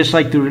them, just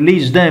like to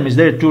release them is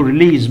there to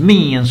release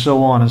me and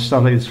so on and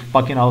stuff like this.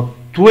 Fucking out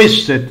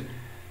twisted,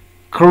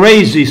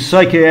 crazy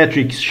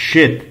psychiatric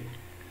shit.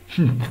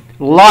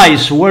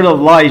 Lies, word of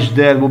lies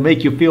that will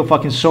make you feel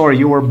fucking sorry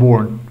you were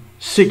born.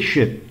 Sick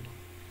shit.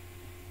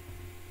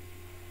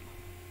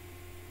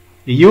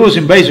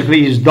 Using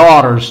basically his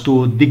daughters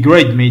to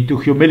degrade me, to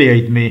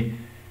humiliate me,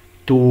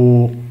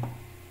 to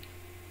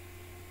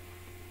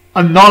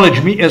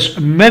acknowledge me as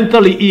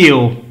mentally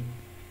ill.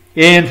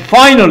 And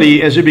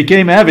finally, as it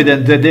became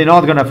evident that they're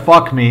not gonna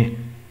fuck me,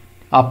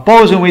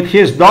 posing with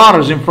his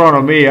daughters in front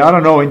of me, I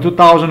don't know, in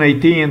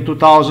 2018,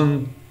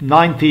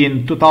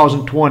 2019,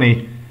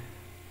 2020,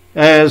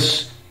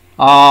 as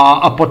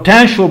a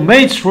potential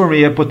mates for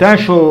me, a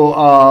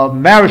potential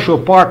marital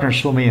partners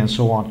for me and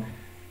so on.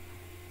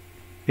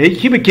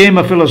 He became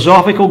a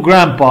philosophical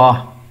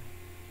grandpa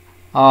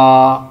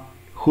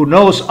who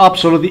knows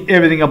absolutely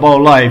everything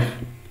about life.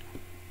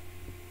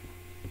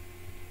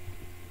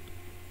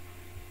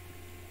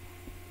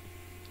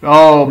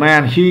 Oh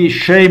man, he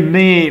shamed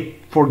me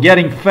for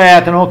getting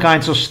fat and all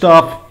kinds of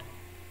stuff.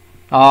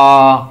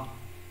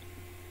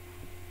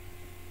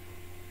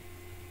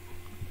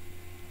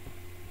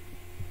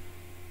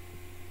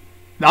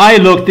 I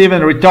looked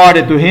even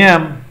retarded to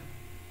him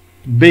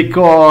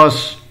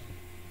because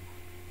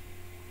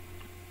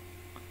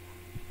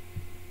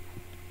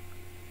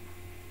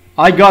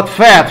I got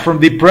fat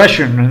from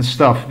depression and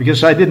stuff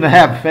because I didn't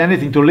have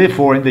anything to live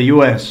for in the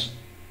US.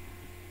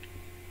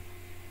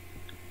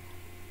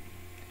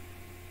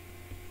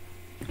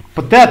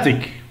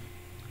 Pathetic.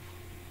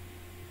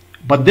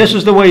 But this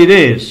is the way it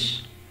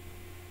is.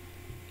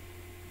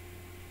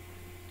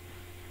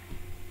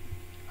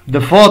 The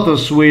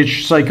photos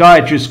which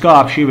psychiatrist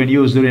cops even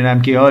used during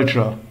MK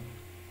Ultra.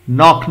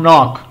 Knock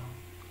knock.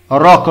 A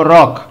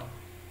rock.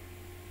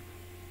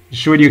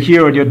 It's when you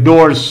hear at your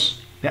doors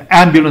the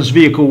ambulance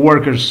vehicle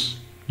workers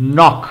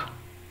knock.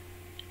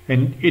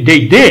 And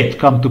they did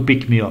come to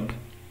pick me up.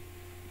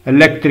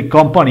 Electric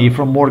company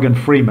from Morgan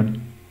Freeman.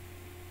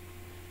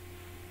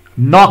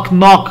 Knock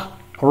knock,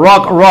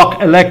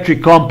 Rock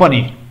Electric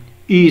Company,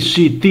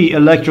 ECT,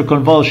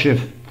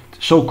 electroconvulsive,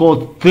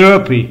 so-called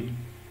therapy.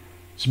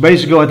 It's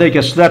basically going to take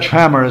a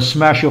sledgehammer and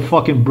smash your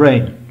fucking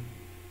brain.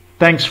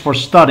 Thanks for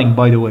studying,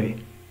 by the way.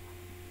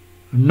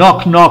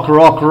 Knock, knock,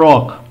 rock,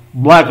 rock.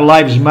 Black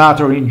Lives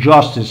Matter,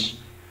 injustice.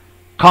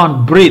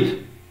 Can't breathe.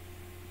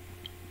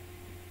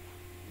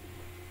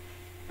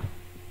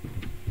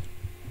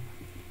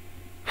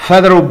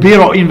 Federal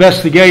Bureau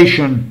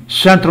Investigation,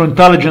 Central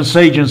Intelligence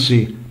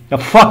Agency, a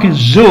fucking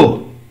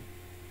zoo.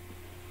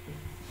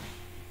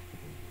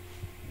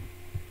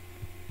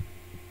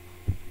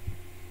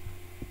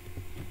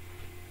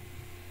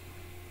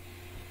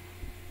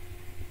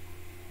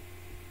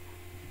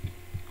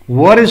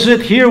 What is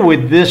it here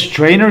with this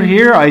trainer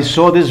here? I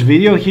saw this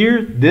video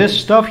here,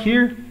 this stuff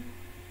here.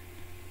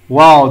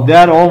 Wow,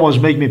 that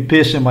almost made me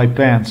piss in my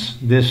pants,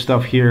 this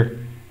stuff here.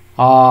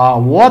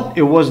 What?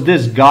 It was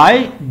this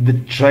guy,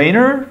 the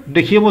trainer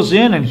that he was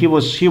in, and he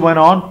went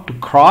on to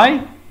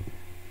cry?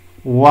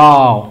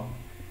 Wow.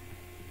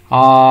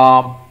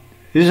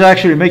 This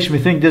actually makes me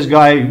think this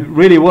guy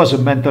really was a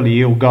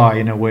mentally ill guy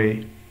in a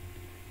way.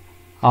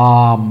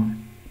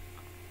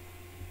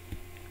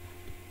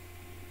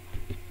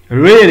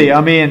 Really, I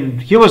mean,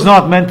 he was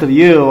not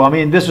mentally ill. I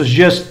mean, this was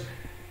just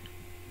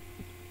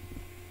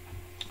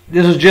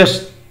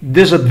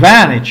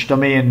disadvantaged. I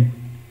mean,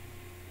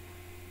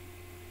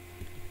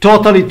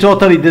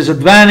 totally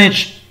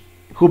disadvantaged,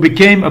 who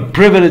became a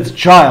privileged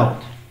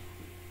child.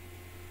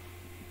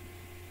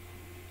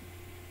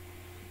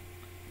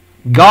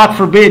 God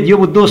forbid you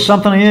would do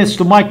something like this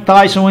to Mike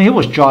Tyson when he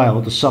was a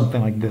child, or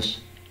something like this.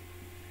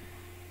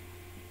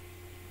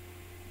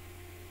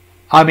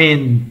 I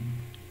mean,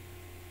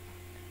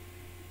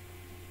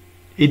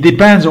 it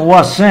depends on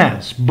what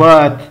sense,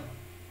 but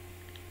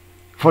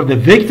for the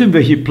victim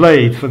that he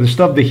played, for the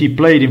stuff that he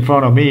played in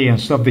front of me and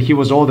stuff that he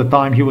was all the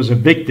time, he was a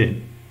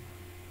victim.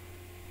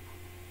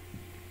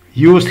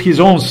 Used his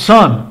own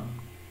son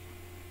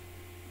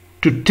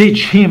to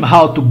teach him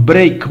how to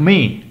break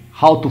me,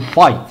 how to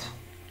fight.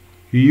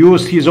 He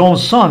used his own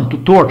son to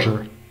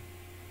torture.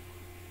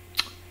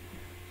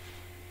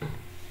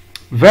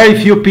 Very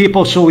few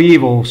people so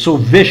evil, so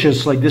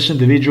vicious like this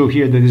individual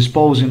here that is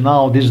posing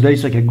now these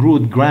days like a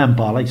good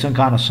grandpa, like some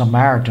kind of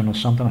Samaritan or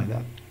something like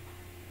that.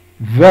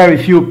 Very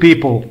few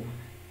people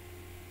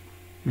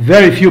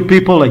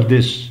like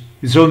this.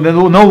 So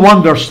no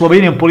wonder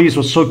Slovenian police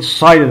was so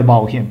excited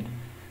about him.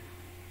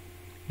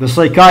 The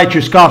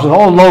psychiatrist cops are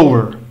all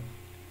over.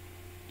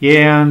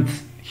 And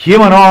he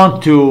went on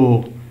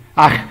to,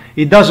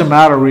 it doesn't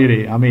matter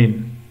really, I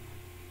mean,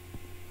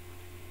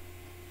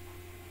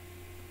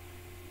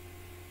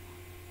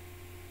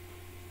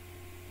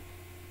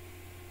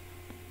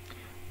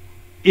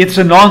 it's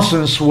a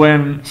nonsense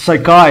when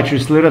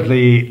psychiatrists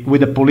literally, with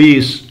the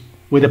police,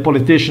 with the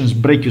politicians,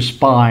 break your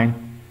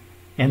spine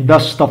and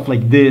does stuff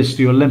like this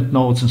to your lymph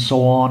nodes and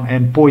so on,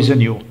 and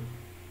poison you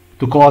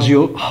to cause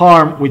you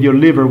harm with your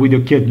liver, with your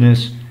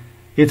kidneys.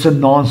 It's a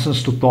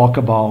nonsense to talk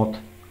about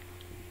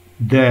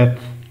that,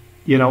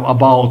 you know,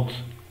 about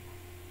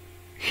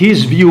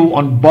his view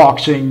on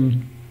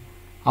boxing,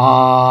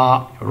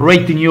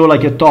 rating you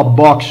like a top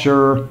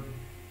boxer,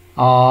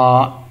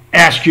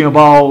 asking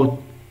about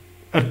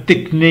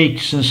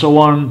techniques and so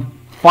on,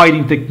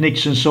 fighting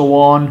techniques and so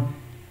on,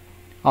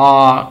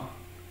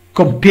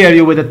 compare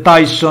you with a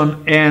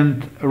Tyson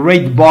and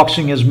rate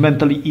boxing as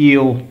mentally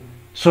ill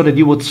so that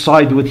you would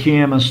side with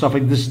him and stuff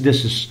like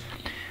this.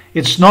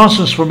 It's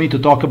nonsense for me to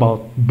talk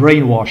about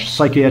brainwash.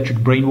 Psychiatric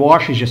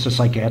brainwash is just a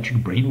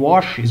psychiatric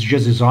brainwash. It's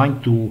just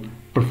designed to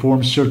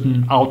perform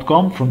certain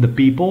outcome from the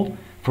people,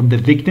 from the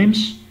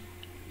victims.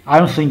 I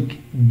don't think,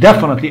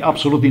 definitely,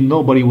 absolutely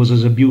nobody was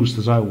as abused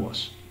as I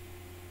was.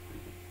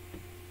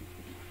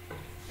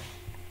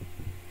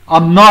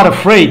 I'm not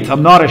afraid,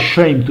 I'm not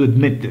ashamed to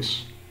admit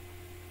this.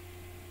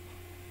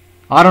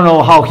 I don't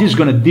know how he's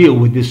going to deal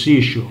with this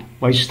issue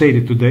I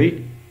stated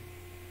today,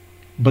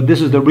 but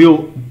this is the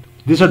real,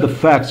 these are the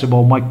facts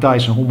about Mike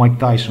Tyson, who Mike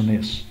Tyson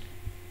is.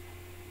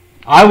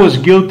 I was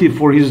guilty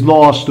for his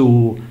loss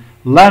to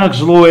Lennox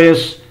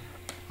Lewis,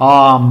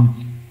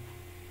 and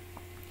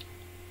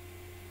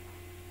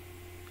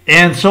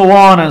so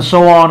on and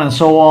so on and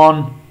so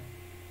on.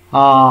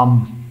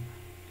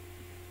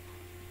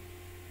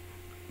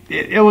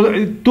 It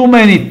was too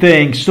many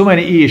things, too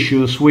many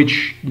issues,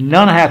 which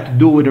none had to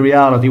do with the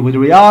reality. With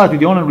reality,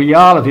 the only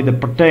reality that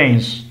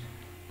pertains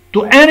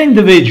to any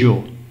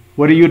individual,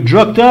 whether you're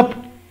drugged up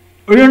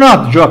or you're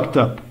not drugged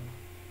up,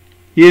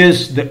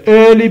 is the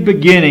early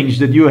beginnings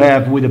that you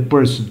have with a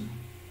person.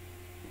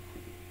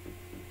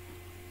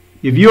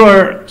 If you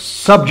are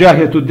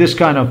subjected to this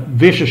kind of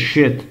vicious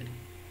shit,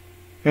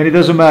 and it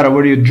doesn't matter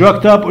whether you're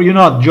drugged up or you're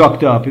not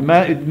drugged up, it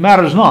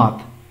matters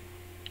not.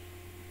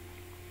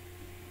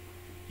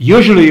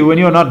 Usually when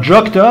you're not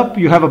drugged up,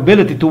 you have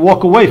ability to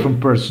walk away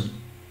from person.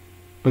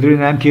 But in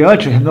MK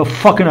Ultra, you have no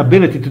fucking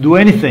ability to do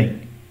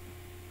anything.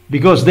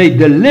 Because they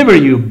deliver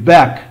you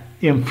back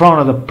in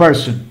front of the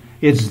person.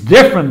 It's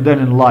different than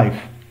in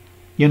life.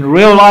 In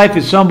real life,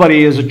 if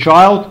somebody is a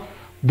child,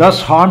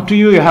 does harm to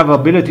you, you have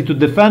ability to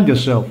defend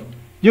yourself.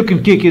 You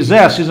can kick his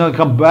ass, he's not going to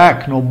come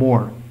back no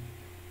more.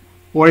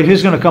 Or if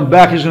he's going to come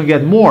back, he's going to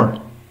get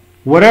more.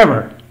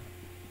 Whatever.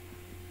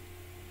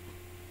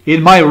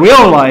 In my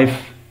real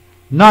life,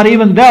 not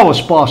even that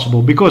was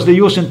possible because they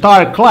used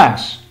entire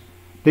class.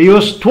 They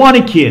used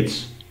 20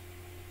 kids.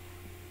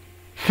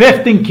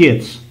 15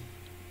 kids.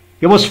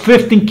 It was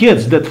 15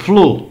 kids that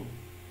flew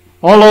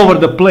all over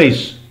the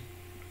place.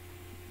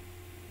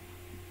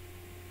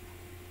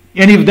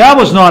 And if that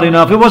was not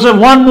enough, it was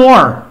one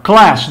more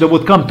class that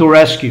would come to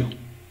rescue.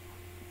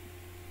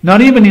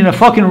 Not even in a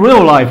fucking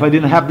real life I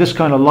didn't have this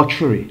kind of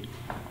luxury.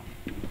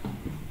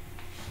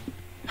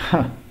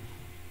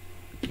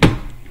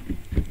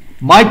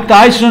 Mike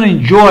Tyson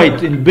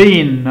enjoyed in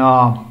being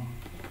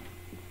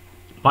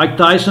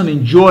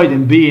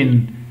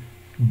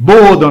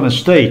booed on a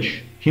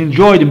stage. He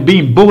enjoyed in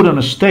being booed on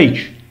a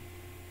stage.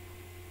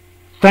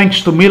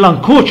 Thanks to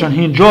Milan Kucan,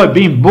 he enjoyed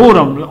being booed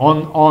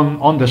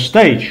on the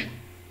stage.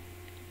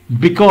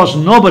 Because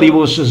nobody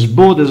was as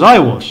booed as I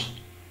was.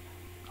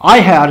 I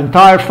had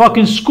entire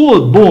fucking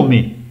school boo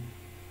me.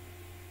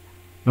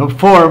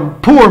 For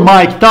poor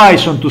Mike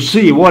Tyson to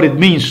see what it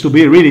means to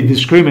be really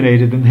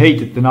discriminated and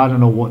hated and I don't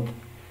know what.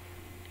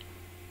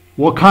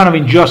 What kind of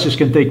injustice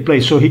can take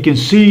place. So he can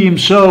see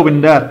himself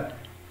in that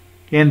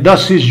and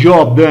does his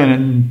job then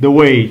in the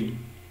way,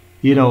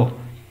 you know,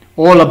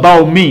 all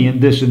about me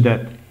and this and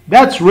that.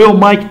 That's real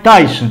Mike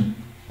Tyson.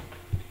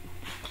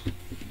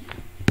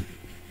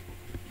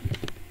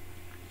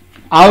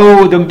 I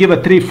don't give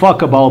a three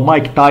fuck about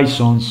Mike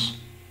Tyson's.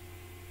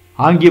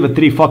 I don't give a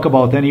three fuck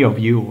about any of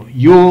you.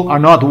 You are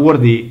not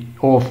worthy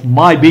of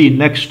my being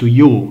next to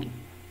you.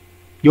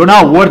 You're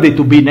not worthy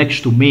to be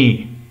next to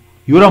me.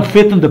 You don't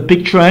fit in the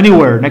picture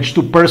anywhere next to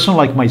a person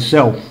like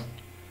myself.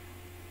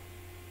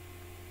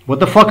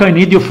 What the fuck I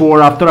need you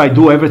for after I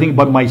do everything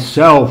by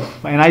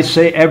myself? And I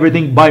say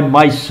everything by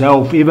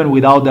myself, even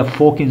without the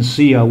fucking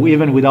CIA,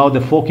 even without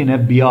the fucking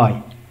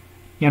FBI.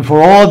 And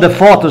for all the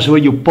photos where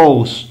you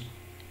pose,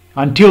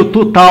 until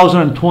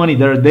 2020,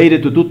 they're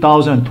dated to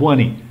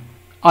 2020,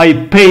 I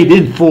paid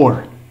in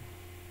for.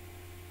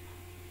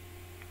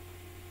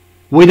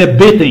 With the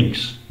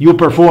beatings you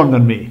performed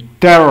on me,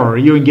 terror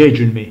you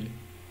engaged in me.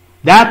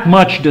 That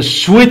much the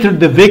sweeter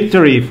the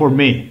victory for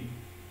me.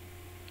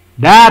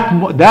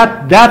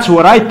 That's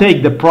what I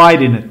take the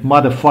pride in it,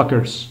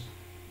 motherfuckers.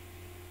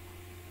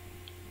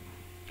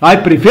 I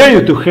prefer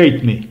you to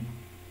hate me.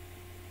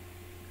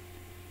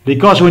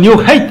 Because when you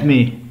hate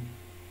me,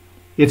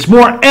 it's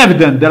more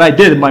evident that I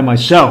did it by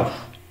myself.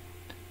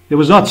 There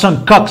was not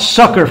some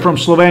cocksucker from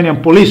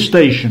Slovenian police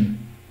station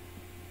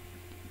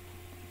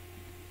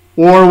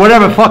or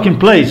whatever fucking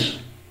place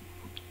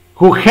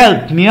who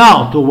helped me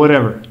out or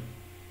whatever.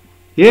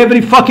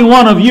 Every fucking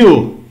one of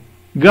you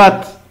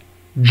got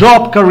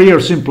job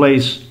careers in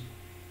place.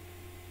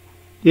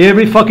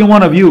 Every fucking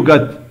one of you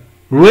got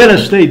real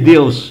estate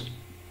deals,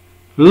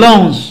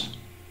 loans,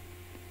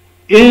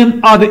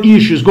 and other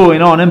issues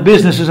going on, and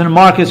businesses and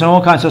markets and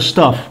all kinds of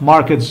stuff.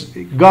 Markets,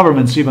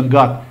 governments even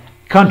got,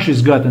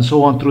 countries got, and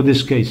so on through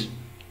this case.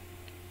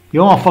 You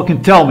don't want to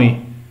fucking tell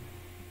me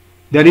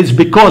that it's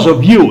because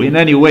of you in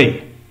any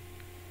way.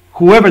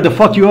 Whoever the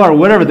fuck you are,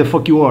 wherever the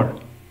fuck you are,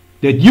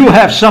 that you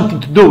have something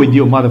to do with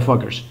you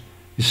motherfuckers.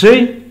 You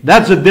see?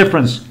 That's the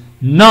difference.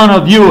 None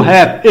of you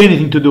have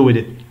anything to do with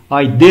it.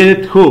 I did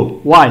it. Who?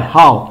 Why?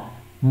 How?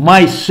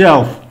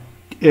 Myself.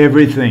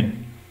 Everything.